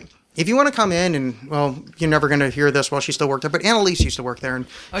 22nd. If you want to come in, and, well, you're never going to hear this while she still worked there, but Annalise used to work there. And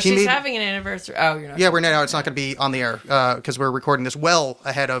Oh, she's having an anniversary. Oh, you're not. Yeah, it's not going to be on the air because we're recording this well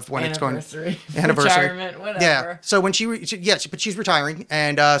ahead of when it's going. Anniversary. Anniversary. Retirement, whatever. Yeah. So when but she's retiring,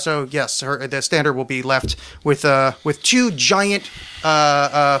 and so yes, the Standard will be left with two giant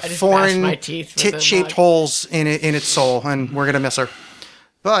just foreign bashed my teeth with a tit-shaped mug. holes in its soul, and we're gonna miss her.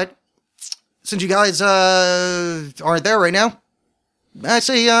 But since you guys aren't there right now, I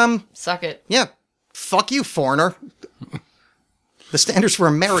say Suck it. yeah, fuck you, foreigner. The Standard's for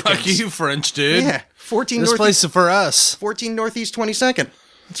Americans. Fuck you, French dude. Yeah, 14 This Northeast. place is for us. 14 Northeast 22nd.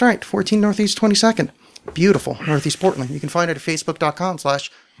 That's right, 14 Northeast 22nd. Beautiful, Northeast Portland. You can find it at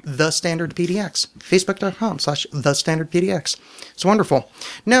facebook.com/thestandardpdx. Facebook.com/thestandardpdx. It's wonderful.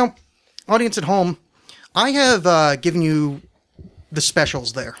 Now, audience at home, I have given you the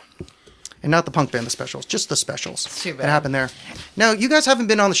specials there. And not the punk band, the specials, just the specials. Too bad. That happened there. Now, you guys haven't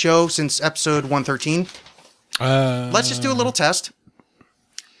been on the show since episode 113. Let's just do a little test.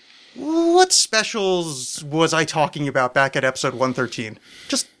 What specials was I talking about back at episode 113?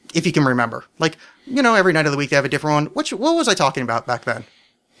 Just if you can remember. Like, every night of the week they have a different one. What was I talking about back then?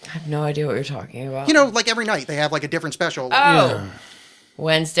 I have no idea what you're talking about. Like every night they have like a different special. Oh.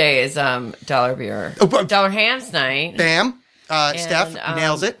 Wednesday is dollar beer. Oh, but- Dollar hams night. Bam. Steph And,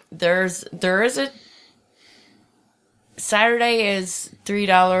 nails it. There is a Saturday is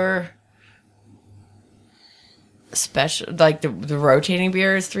 $3 special, like the rotating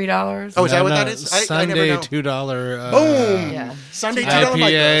beer is $3. Oh, is that what that is? I never Sunday know. $2. Boom. Yeah. Sunday $2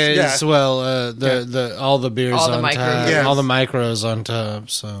 micros. IPAs. Yeah. Well, the all the beers All the on micros. tap. Yes. All the micros on top.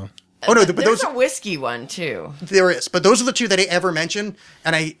 So Oh no, but There's those a whiskey one too. there is, but those are the two that I ever mention,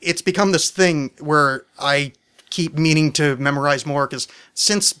 and it's become this thing where I keep meaning to memorize more because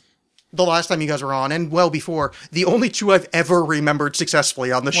since the last time you guys were on, and well before, the only two I've ever remembered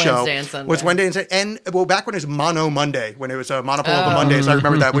successfully on the show Wednesday and Sunday. was Wednesday and Sunday, and well, back when it was Mono Monday, when it was a Monopolical Mondays, I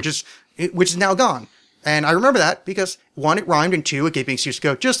remember that, which is now gone. And I remember that because one, it rhymed, and two, it gave me an excuse to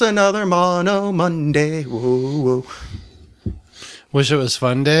go, just another Mono Monday, whoa, whoa, Wish it was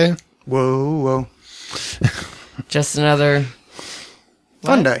fun day. whoa, whoa, Just another.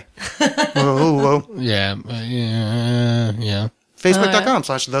 fun day, whoa, whoa. Yeah, yeah.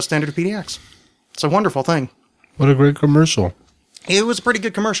 Facebook.com/TheStandardPDX. It's a wonderful thing. What a great commercial. It was a pretty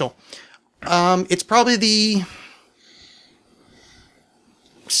good commercial. It's probably the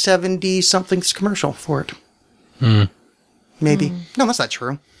 70-somethings commercial for it. Maybe. No, that's not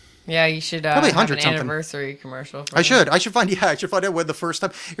true. Yeah, you should Probably have an 100-something. anniversary commercial. For I should find out when the first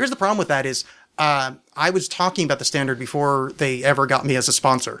time. Here's the problem with that is, I was talking about the Standard before they ever got me as a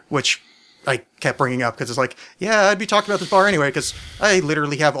sponsor, which I kept bringing up because it's like, yeah, I'd be talking about this bar anyway because I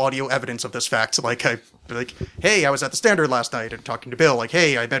literally have audio evidence of this fact. Like, I'd be like, hey, I was at the Standard last night and talking to Bill. Like,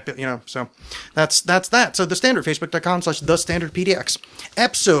 hey, I met Bill, so that's that. So the Standard, Facebook.com/TheStandardPDX.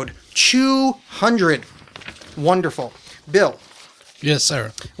 Episode 200. Wonderful. Bill, Yes,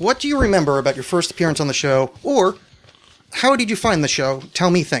 sir. what do you remember about your first appearance on the show, or how did you find the show?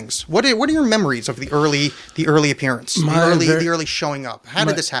 Tell me things. What are your memories of the early appearance, the early showing up? How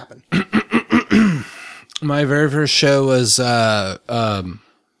did this happen? My very first show was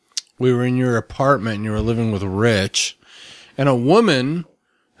we were in your apartment and you were living with Rich and a woman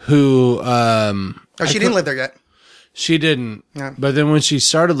who She didn't live there yet. she didn't. Yeah. But then when she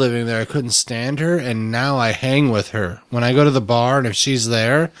started living there, I couldn't stand her, and now I hang with her. When I go to the bar and if she's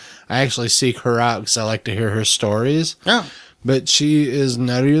there, I actually seek her out because I like to hear her stories. Yeah. But she is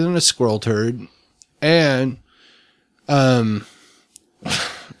nuttier than a squirrel turd, and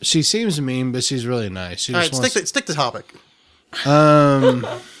she seems mean, but she's really nice. She All just right, wants. stick to topic.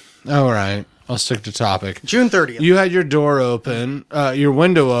 All right, I'll stick to topic. June 30th. You had your door open, your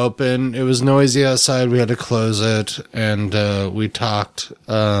window open. It was noisy outside. We had to close it, and we talked.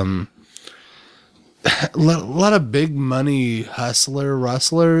 A lot of big money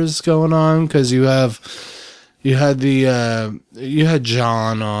rustlers going on because you had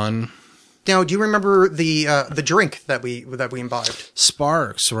John on. Now, do you remember the drink that we imbibed?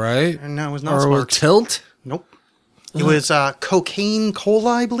 Sparks, right? No, it was not Or was Sparks. Tilt? Nope. It was cocaine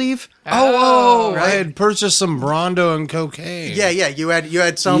cola, I believe. Oh, right. I had purchased some Brondo and cocaine. Yeah. You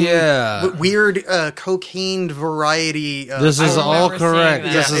had some Yeah. weird cocaine variety. This is all remember seeing correct.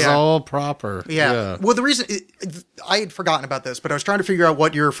 that. This is Yeah. all proper. Yeah. Well, the reason I had forgotten about this, but I was trying to figure out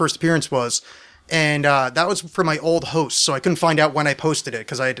what your first appearance was. And that was for my old host, so I couldn't find out when I posted it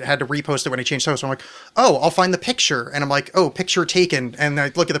because I had to repost it when I changed host. So I'm like, oh, I'll find the picture, and I'm like, oh, picture taken, and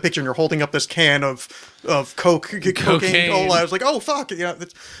I look at the picture, and you're holding up this can of cocaine cola. I was like, oh fuck,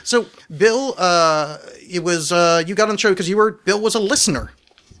 So Bill, it was you got on the show because Bill was a listener,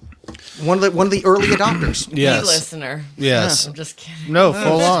 one of the early adopters. Yes. The listener. Yes. I'm just kidding. No,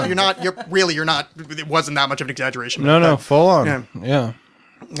 full on. You're not. It wasn't that much of an exaggeration. No, full on. Yeah. Yeah.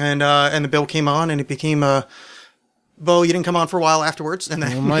 And the Bill came on, and it became Bo, you didn't come on for a while afterwards, and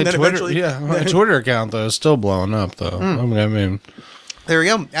then, Well, my and then Twitter, eventually, my Twitter account though is still blowing up though. I mean, there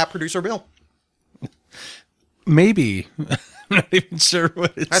you go, at producer Bill. maybe I'm not even sure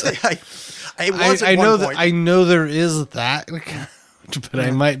what it's. I think it was I at know one that point. I know there is that, but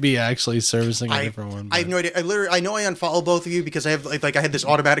I might be actually servicing a I different one. I have but- no idea. I know I unfollowed both of you because I have I had this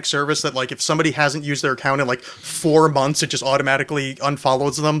automatic service that like if somebody hasn't used their account in like 4 months, it just automatically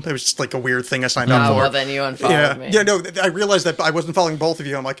unfollows them. It was just like a weird thing I signed up Oh, for. well, then you unfollowed me. Yeah, no, I realized that I wasn't following both of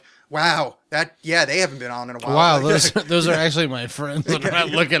you. I'm like, wow, they haven't been on in a while. Wow, Like, those are actually my friends that I'm not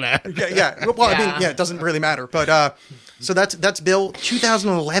looking at. yeah. Well, I mean, Yeah. yeah, it doesn't really matter. But so that's Bill,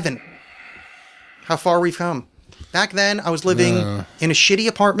 2011. How far we've come. Back then, I was living in a shitty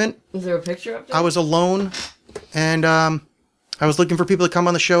apartment. Is there a picture up there? I was alone, and I was looking for people to come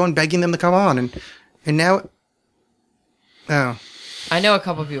on the show and begging them to come on, and now, I know a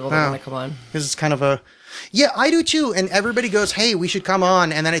couple people that want to come on. this is kind of a. Yeah, I do too. And everybody goes, "Hey, we should come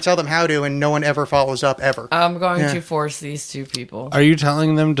on," and then I tell them how to, and no one ever follows up ever. I'm going Yeah. to force these two people. Are you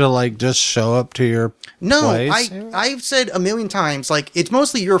telling them to like just show up to your No, place? I've said a million times, like, it's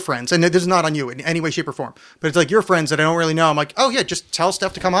mostly your friends, and this is not on you in any way, shape, or form, but it's like your friends that I don't really know. I'm like, oh yeah, just tell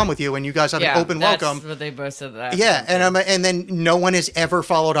Steph to come on with you, and you guys have Yeah, an open that's welcome. what they both said that. Yeah, and then no one has ever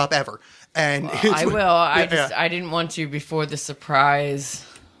followed up ever. And I will. I Yeah. I didn't want to before the surprise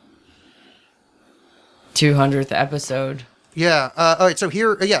 200th episode. Yeah. All right. So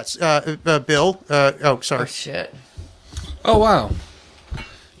here, yes, Bill. Sorry. Oh shit. Oh wow.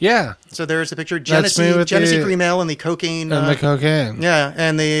 Yeah, So there's a picture of That's me with Genesee the- Green Ale and the cocaine. and the cocaine. Yeah,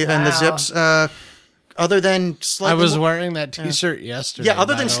 and the Wow. zips. Other than I slightly, was wearing that T-shirt yesterday. yeah.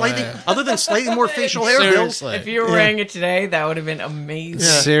 Other by than the slightly, way. other than slightly more facial hair, Bill. Seriously. If you were wearing it today, that would have been amazing.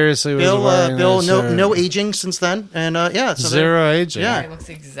 Yeah. Seriously, was Bill, wearing Bill, that no, shirt. no aging since then, and yeah, so there- Zero aging. Yeah. It looks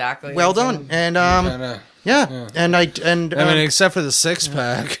exactly well the done, same. and Kinda. yeah, and I I mean, except for the six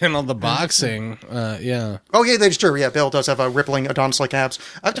pack and all the boxing. Yeah. oh yeah, that's true. Yeah, Bill does have a rippling Adonis-like abs.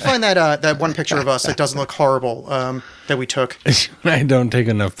 I have to find that one picture of us that doesn't look horrible that we took. I don't take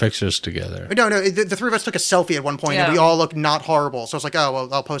enough pictures together. No, the three of us took a selfie at one point, and Yeah. we all looked not horrible. So I was like, oh,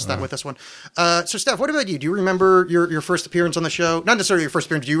 well, I'll post that with this one. So, Steph, what about you? Do you remember your first appearance on the show? Not necessarily your first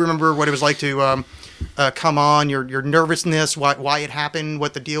appearance. Do you remember what it was like to come on, your nervousness, why it happened,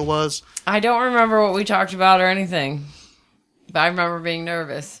 what the deal was? I don't remember what we talked about or anything, but I remember being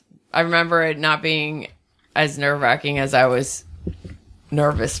nervous. I remember it not being as nerve-wracking as I was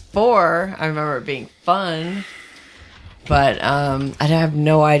nervous for. I remember it being fun, but I have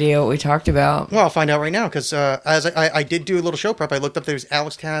no idea what we talked about. Well, I'll find out right now, because as I did do a little show prep, I looked up there's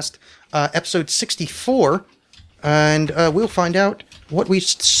Alex Cast episode 64, and we'll find out what we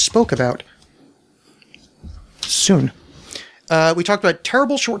spoke about soon. We talked about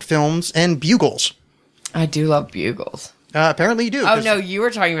terrible short films and bugles. I do love bugles. Apparently you do. Oh 'cause- no, you were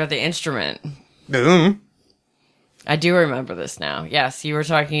talking about the instrument. Boom. I do remember this now. Yes, you were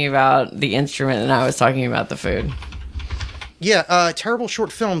talking about the instrument, and I was talking about the food. Yeah, terrible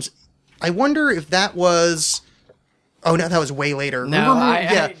short films. I wonder if that was. Oh no, that was way later. No, Remember,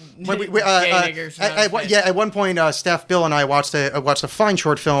 I- when we, Gay niggers, no, I'm kidding. at one point, Steph, Bill, and I watched a fine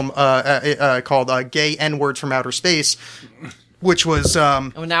short film called "Gay N Words from Outer Space," which was.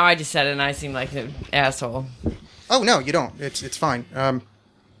 Well, now I just said it, and I seem like an asshole. Oh no, you don't. It's fine.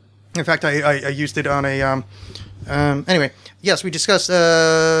 In fact, I used it on a. Anyway, yes, we discussed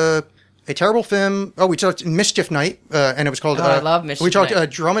a terrible film. Oh, we talked Mischief Night, and it was called. Oh, I love Mischief We talked Night.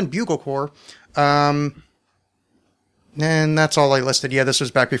 Drum and Bugle Corps. And that's all I listed. Yeah, this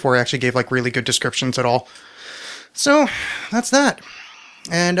was back before I actually gave like really good descriptions at all. So that's that.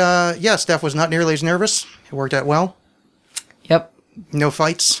 And yeah, Steph was not nearly as nervous. It worked out well. Yep. No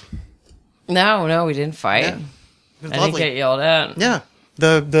fights. No, we didn't fight. Yeah. It was I didn't lovely. get yelled at. Yeah,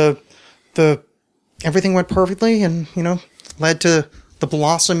 the everything went perfectly, and led to the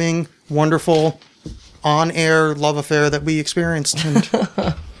blossoming, wonderful, on-air love affair that we experienced,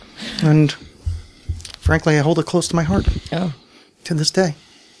 and frankly, I hold it close to my heart Oh, to this day.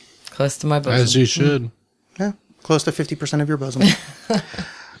 close to my bosom. As you should. Yeah, close to 50% of your bosom.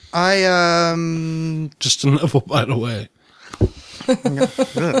 I Just a nipple, by the way.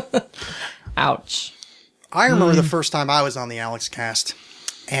 Ouch. I remember the first time I was on the Alex Cast,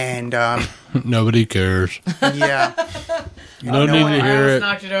 and Nobody cares. yeah. No need to hear it.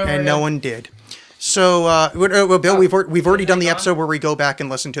 Knocked it over. And no one did. So, well, Bill, we've already done the episode where we go back and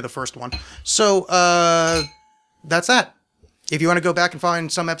listen to the first one. So, that's that. If you want to go back and find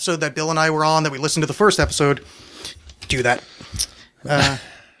some episode that Bill and I were on that we listened to the first episode, do that.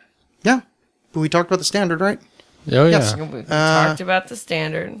 Yeah, but we talked about the standard, right? Oh, yeah. Yes. We talked about the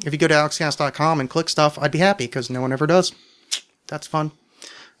standard. If you go to alexcast.com and click stuff, I'd be happy because no one ever does. That's fun.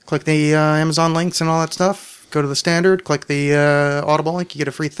 Click the Amazon links and all that stuff. Go to the standard. Click the Audible link. You get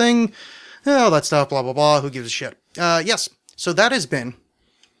a free thing. All that stuff. Blah blah blah. Who gives a shit? Yes. So that has been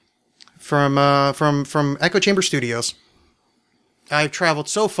from Echo Chamber Studios. I've traveled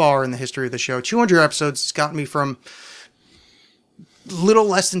so far in the history of the show. 200 episodes has gotten me from little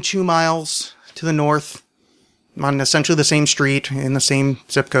less than 2 miles to the north, on essentially the same street in the same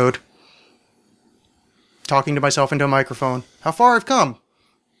zip code, talking to myself into a microphone. How far I've come.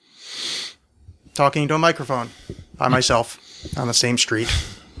 Talking to a microphone by myself on the same street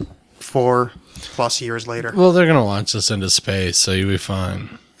 4+ years later. Well, they're going to launch us into space, so you'll be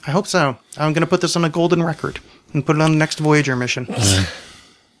fine. I hope so. I'm going to put this on a golden record and put it on the next Voyager mission.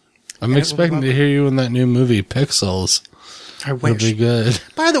 I'm expecting to hear you in that new movie, Pixels. I It'll wish. be good.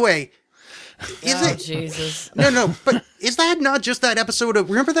 By the way, is Oh, it... Jesus. No, but is that not just that episode of...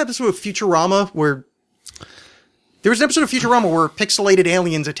 Remember that episode of Futurama where... There was an episode of Futurama where pixelated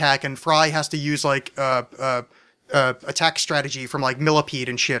aliens attack and Fry has to use, like, attack strategy from, like, millipede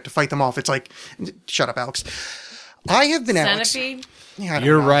and shit to fight them off. It's like... Shut up, Alex. I have been Alex. Centipede? Yeah, I don't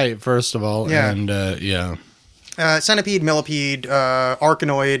You're know. right, first of all. Yeah. And, yeah. Centipede, millipede,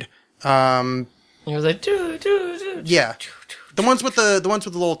 Arkanoid. It was like, do. Yeah. The ones with the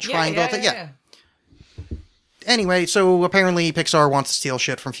little triangle thing. Yeah. Anyway, so apparently Pixar wants to steal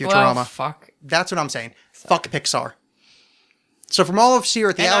shit from Futurama. Well, fuck. That's what I'm saying. Fuck Pixar. So from all of us here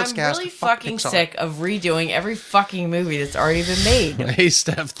at the And Alex I'm Cast, really fuck fucking Pixar. sick of redoing every fucking movie that's already been made. Hey,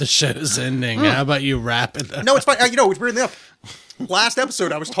 Steph, the show's ending. How about you wrap it up? No, it's fine. You know, it's weird enough. Last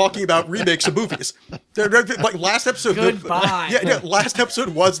episode, I was talking about remakes of movies. Like last episode, Goodbye. last episode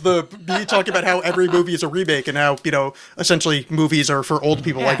was me talking about how every movie is a remake and how essentially movies are for old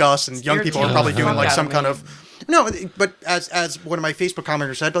people like us and young people are probably doing like some kind of. No, but as one of my Facebook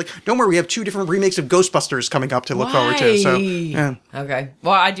commenters said, like, don't worry, we have 2 different remakes of Ghostbusters coming up to look forward to. So, yeah. Okay.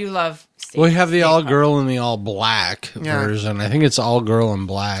 Well, I do love. We have the all girl and the all black Yeah. version. I think it's all girl and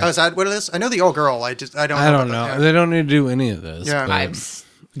black. Oh, is that what it is? I know the all girl. I don't. I don't know. Yeah. They don't need to do any of this. Yeah. but- I'm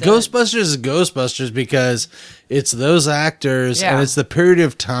Ghostbusters is Ghostbusters because it's those actors Yeah. and it's the period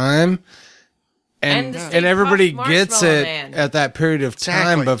of time. And, the Stay and everybody Puft gets Marshmallow it Man. at that period of time,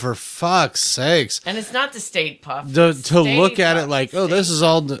 Exactly. but for fuck's sakes, And it's not the State Puff. to It's look Stay at it Puft. like, oh, this is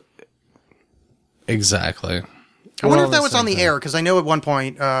all. Exactly. I wonder We're if that all was on the same air because I know at one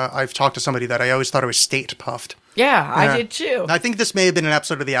point I've talked to somebody that I always thought it was state puffed. Yeah, Yeah. I did too. I think this may have been an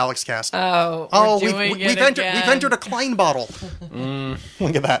episode of the Alex Cast. Oh, we've entered a Klein bottle.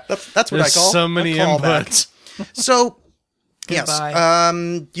 Look at that. That's what There's I call so many a callback. inputs. So, yes,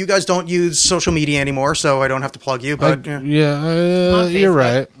 Goodbye. you guys don't use social media anymore, so I don't have to plug you. But On You're Facebook.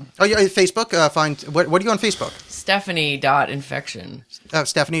 right. oh yeah, Facebook. Find what are you on Facebook? Stephanie.infection.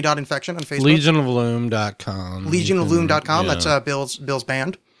 Stephanie.infection on Facebook. Legionofloom.com. Legionofloom.com. Yeah. That's Bill's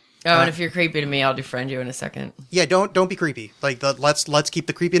band. Oh, and if you're creepy to me, I'll defriend you in a second. Yeah, don't be creepy. Like let's keep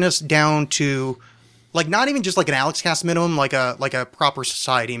the creepiness down to like not even just like an Alex Cast minimum, like a proper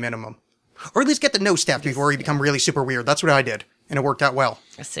society minimum. Or at least get to know Steph before you become really super weird. That's what I did. And it worked out well.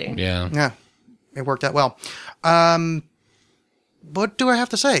 I see. Yeah. Yeah. It worked out well. What do I have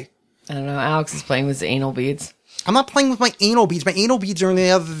to say? I don't know. Alex is playing with his anal beads. I'm not playing with my anal beads. My anal beads are in the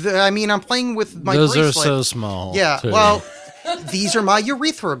other. I mean, I'm playing with my Those bracelet. are so small. Yeah, too. well, these are my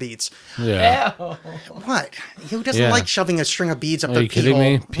urethra beads. Yeah. What? Who doesn't Yeah. like shoving a string of beads up Are their you kidding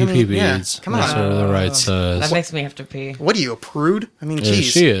me? pee-hole? PP yeah, beads. come That's on. what the right size. That makes me have to pee. What are you, a prude? I mean, Yeah, geez.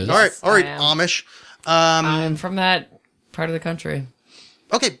 she is. All right, I am. Amish. I'm from that part of the country.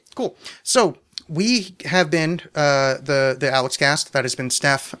 Okay, cool. So we have been the Alex Cast. That has been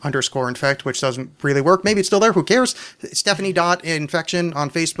Steph_infect, which doesn't really work. Maybe it's still there. Who cares? Stephanie.infection on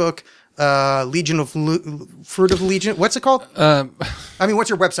Facebook. Legion of Fruit of Legion. What's it called? I mean, what's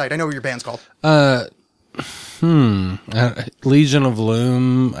your website? I know what your band's called. Legion of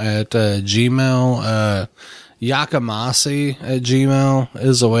Loom at Gmail. Yakamasi at Gmail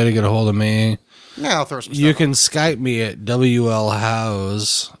is a way to get a hold of me. Yeah, I'll throw some You stuff. can Skype me at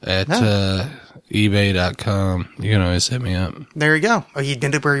WLHouse at ebay.com. You can always hit me up. There you go. Oh, he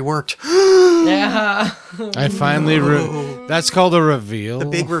did it where he worked. Yeah. I finally, that's called a reveal. The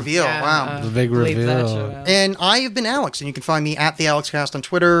big reveal. Wow. The big Bleep that reveal. shit out. And I have been Alex, and you can find me at the AlexCast on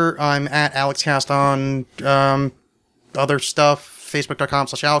Twitter. I'm at AlexCast on other stuff,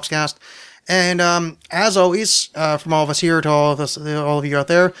 Facebook.com/AlexCast. And as always, from all of us here to all of you out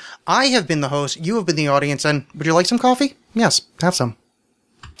there, I have been the host. You have been the audience. And would you like some coffee? Yes, have some.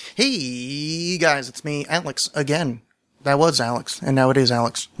 Hey guys, it's me, Alex, again. That was Alex, and now it is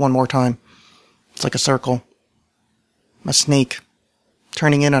Alex. One more time. It's like a circle. A snake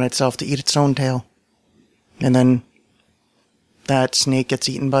turning in on itself to eat its own tail. And then that snake gets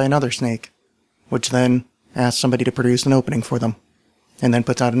eaten by another snake, which then asks somebody to produce an opening for them, and then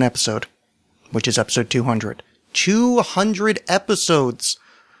puts out an episode, which is episode 200. 200 episodes!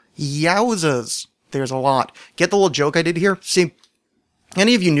 Yowzas! There's a lot. Get the little joke I did here? See,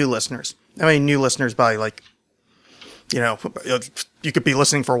 any of you new listeners, I mean new listeners by like, you know, you could be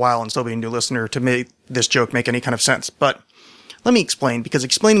listening for a while and still be a new listener to make this joke make any kind of sense, but let me explain, because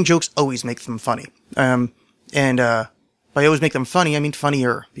explaining jokes always makes them funny. By always make them funny, I mean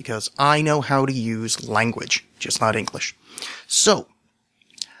funnier, because I know how to use language, just not English. So,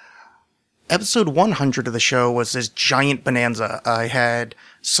 episode 100 of the show was this giant bonanza. I had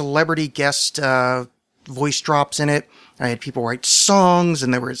celebrity guest voice drops in it. I had people write songs,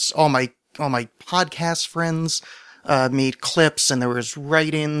 and there was all my podcast friends made clips, and there was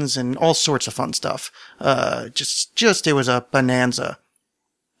write-ins and all sorts of fun stuff. Just it was a bonanza.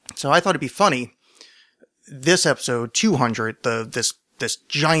 So I thought it'd be funny. This episode 200, this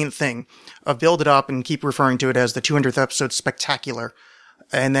giant thing, build it up and keep referring to it as the 200th episode spectacular.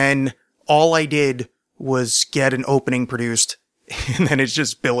 And then all I did was get an opening produced, and then it's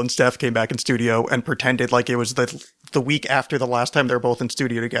just Bill and Steph came back in studio and pretended like it was the week after the last time they're both in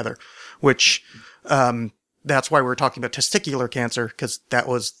studio together, which, that's why we were talking about testicular cancer, because that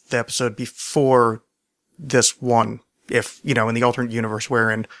was the episode before this one, if, you know, in the alternate universe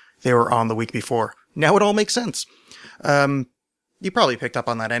wherein they were on the week before. Now it all makes sense. You probably picked up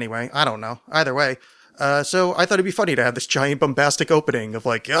on that anyway. I don't know. Either way. So I thought it'd be funny to have this giant bombastic opening of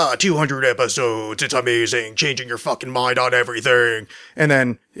like, 200 episodes, it's amazing, changing your fucking mind on everything. And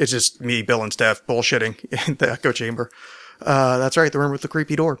then it's just me, Bill, and Steph bullshitting in the echo chamber. That's right, the room with the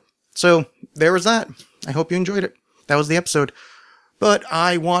creepy door. So there was that. I hope you enjoyed it. That was the episode. But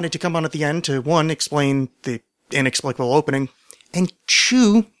I wanted to come on at the end to, one, explain the inexplicable opening, and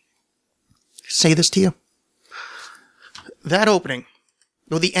two, say this to you. That opening,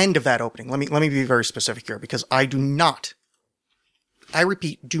 well, the end of that opening, let me be very specific here, because I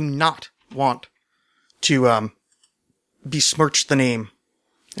repeat, do not want to besmirch the name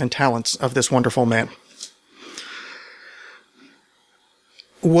and talents of this wonderful man.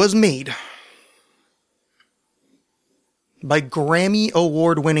 Was made by Grammy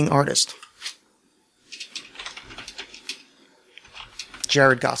Award-winning artist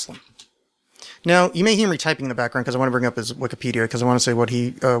Jared Gosselin. Now, you may hear me typing in the background because I want to bring up his Wikipedia because I want to say what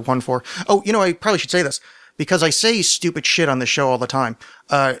he won for. Oh, I probably should say this because I say stupid shit on the show all the time.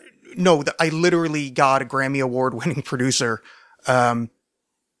 No, I literally got a Grammy Award-winning producer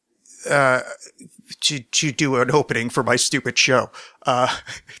to do an opening for my stupid show.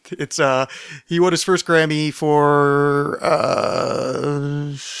 He won his first Grammy for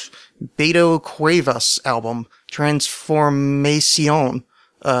Beto Cuevas album, Transformacion,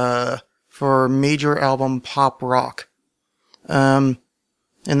 for major album pop rock. And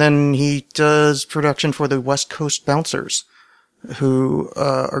then he does production for the West Coast Bouncers, who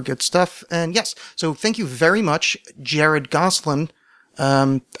are good stuff. And yes, so thank you very much, Jared Gosselin.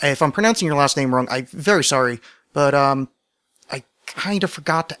 If I'm pronouncing your last name wrong, I'm very sorry, but I kind of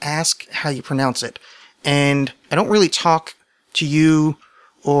forgot to ask how you pronounce it. And I don't really talk to you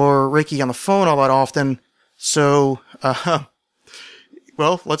or Ricky on the phone all that often, so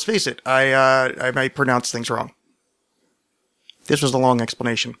well, let's face it, I might pronounce things wrong. This was a long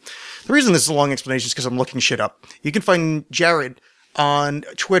explanation. The reason this is a long explanation is because I'm looking shit up. You can find Jared on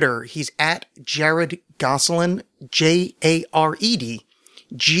Twitter. He's at Jared Gosselin, Jared Gossesselin.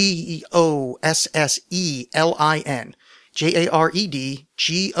 Jared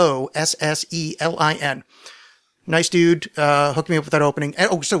Gossesselin. Nice dude, hooked me up with that opening.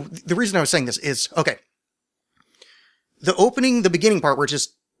 And, so the reason I was saying this is, okay. The opening, the beginning part, which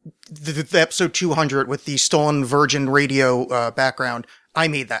is the episode 200 with the stolen Virgin radio background, I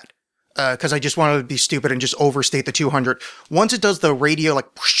made that. Because I just wanted to be stupid and just overstate the 200. Once it does the radio,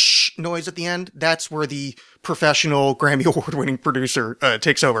 like, whoosh noise at the end, that's where the professional Grammy Award-winning producer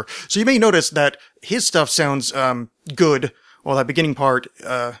takes over. So you may notice that his stuff sounds good, while that beginning part,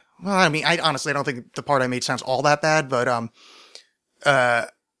 well, I mean, I honestly don't think the part I made sounds all that bad, but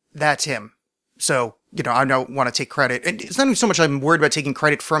that's him. So, I don't want to take credit. And it's not even so much I'm worried about taking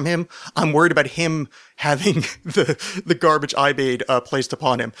credit from him. I'm worried about him having the garbage I made placed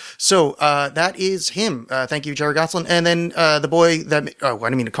upon him. So, that is him. Thank you, Jared Gosselin. And then, the boy that, I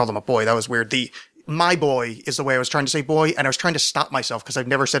didn't mean to call him a boy. That was weird. My boy is the way I was trying to say boy, and I was trying to stop myself because I've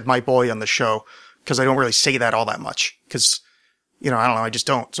never said my boy on the show because I don't really say that all that much because, I don't know, I just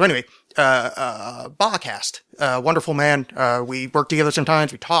don't. So anyway, Bacast, wonderful man. We work together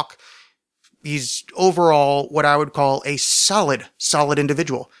sometimes. We talk. He's overall what I would call a solid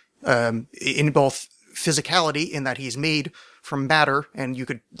individual, in both physicality, in that he's made from matter, and you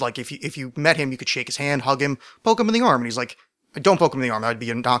could, like, if you met him, you could shake his hand, hug him, poke him in the arm, and he's like, don't poke him in the arm, that'd be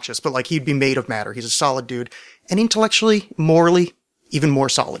obnoxious, but like, he'd be made of matter. He's a solid dude, and intellectually, morally, even more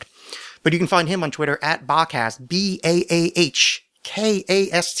solid. But you can find him on Twitter at Bacast, Baahkast,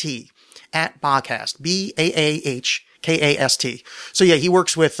 at Bacast, Baahkast. So yeah, he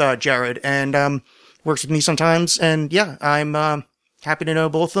works with Jared and works with me sometimes, and yeah, I'm happy to know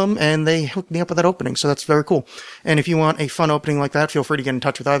both of them, and they hooked me up with that opening, so that's very cool. And if you want a fun opening like that, feel free to get in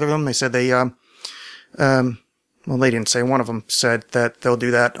touch with either of them. They said they well, they didn't say. One of them said that they'll do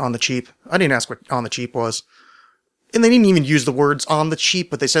that on the cheap. I didn't ask what on the cheap was, and they didn't even use the words on the cheap,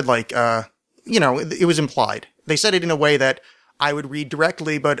 but they said like it was implied. They said it in a way that I would read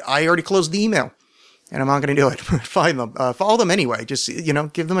directly, but I already closed the email. And I'm not going to do it. Find them. Follow them anyway. Just,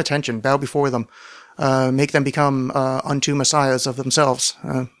 give them attention. Bow before them. Make them become unto messiahs of themselves.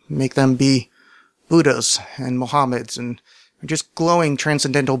 Make them be Buddhas and Mohammeds and just glowing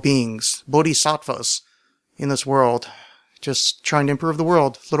transcendental beings, bodhisattvas in this world. Just trying to improve the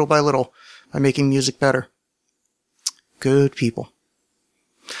world little by little by making music better. Good people.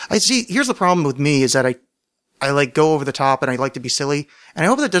 I see, here's the problem with me is that I like go over the top and I like to be silly, and I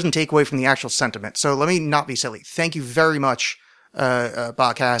hope that doesn't take away from the actual sentiment. So let me not be silly. Thank you very much,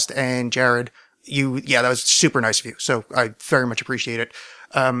 Bacast and Jared. That was super nice of you. So I very much appreciate it.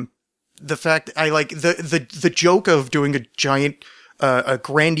 the fact I like the joke of doing a giant, a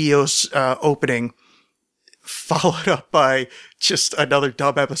grandiose, opening followed up by just another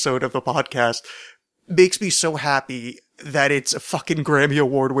dumb episode of the podcast makes me so happy that it's a fucking Grammy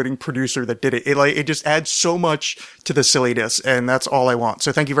Award winning producer that did it. It just adds so much to the silliness, and that's all I want.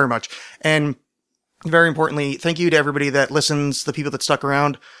 So thank you very much. And very importantly, thank you to everybody that listens, the people that stuck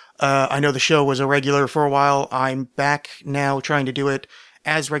around. I know the show was a regular for a while. I'm back now trying to do it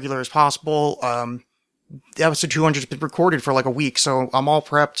as regular as possible. Episode 200 has been recorded for like a week, so I'm all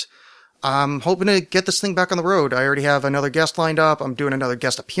prepped. I'm hoping to get this thing back on the road. I already have another guest lined up. I'm doing another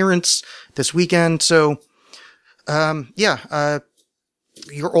guest appearance this weekend. So, your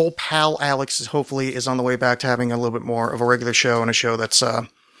old pal Alex hopefully is on the way back to having a little bit more of a regular show, and a show that's,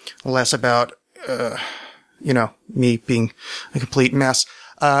 less about, me being a complete mess.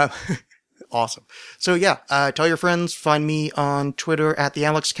 Awesome. So tell your friends, find me on Twitter at the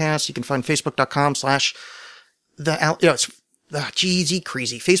AlexCast. You can find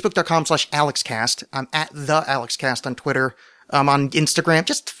Facebook.com/AlexCast. I'm at the AlexCast on Twitter. On Instagram,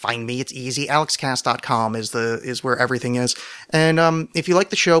 just find me. It's easy. AlexCast.com is where everything is. And, if you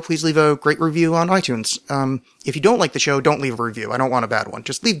like the show, please leave a great review on iTunes. If you don't like the show, don't leave a review. I don't want a bad one.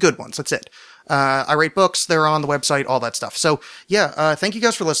 Just leave good ones. That's it. I write books. They're on the website, all that stuff. So thank you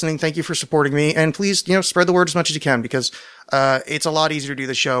guys for listening. Thank you for supporting me. And please, spread the word as much as you can, because, it's a lot easier to do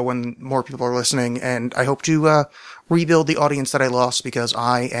the show when more people are listening. And I hope to, rebuild the audience that I lost because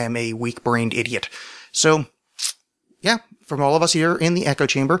I am a weak-brained idiot. So, from all of us here in the echo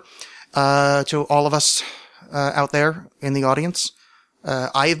chamber, to all of us, out there in the audience,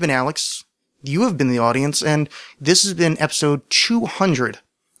 I have been Alex. You have been the audience, and this has been episode 200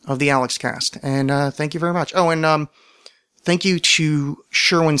 of the Alex Cast. And, thank you very much. Oh, and, thank you to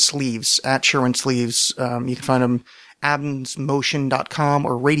Sherwin Sleeves at Sherwin Sleeves. You can find him adamsmotion.com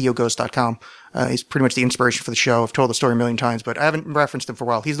or radioghost.com. He's pretty much the inspiration for the show. I've told the story a million times, but I haven't referenced him for a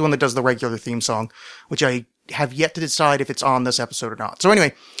while. He's the one that does the regular theme song, which I have yet to decide if it's on this episode or not. So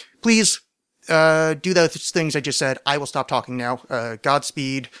anyway, please, do those things I just said. I will stop talking now.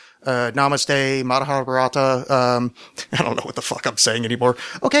 Godspeed, namaste, Mahabharata. I don't know what the fuck I'm saying anymore.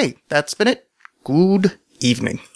 Okay, that's been it. Good evening.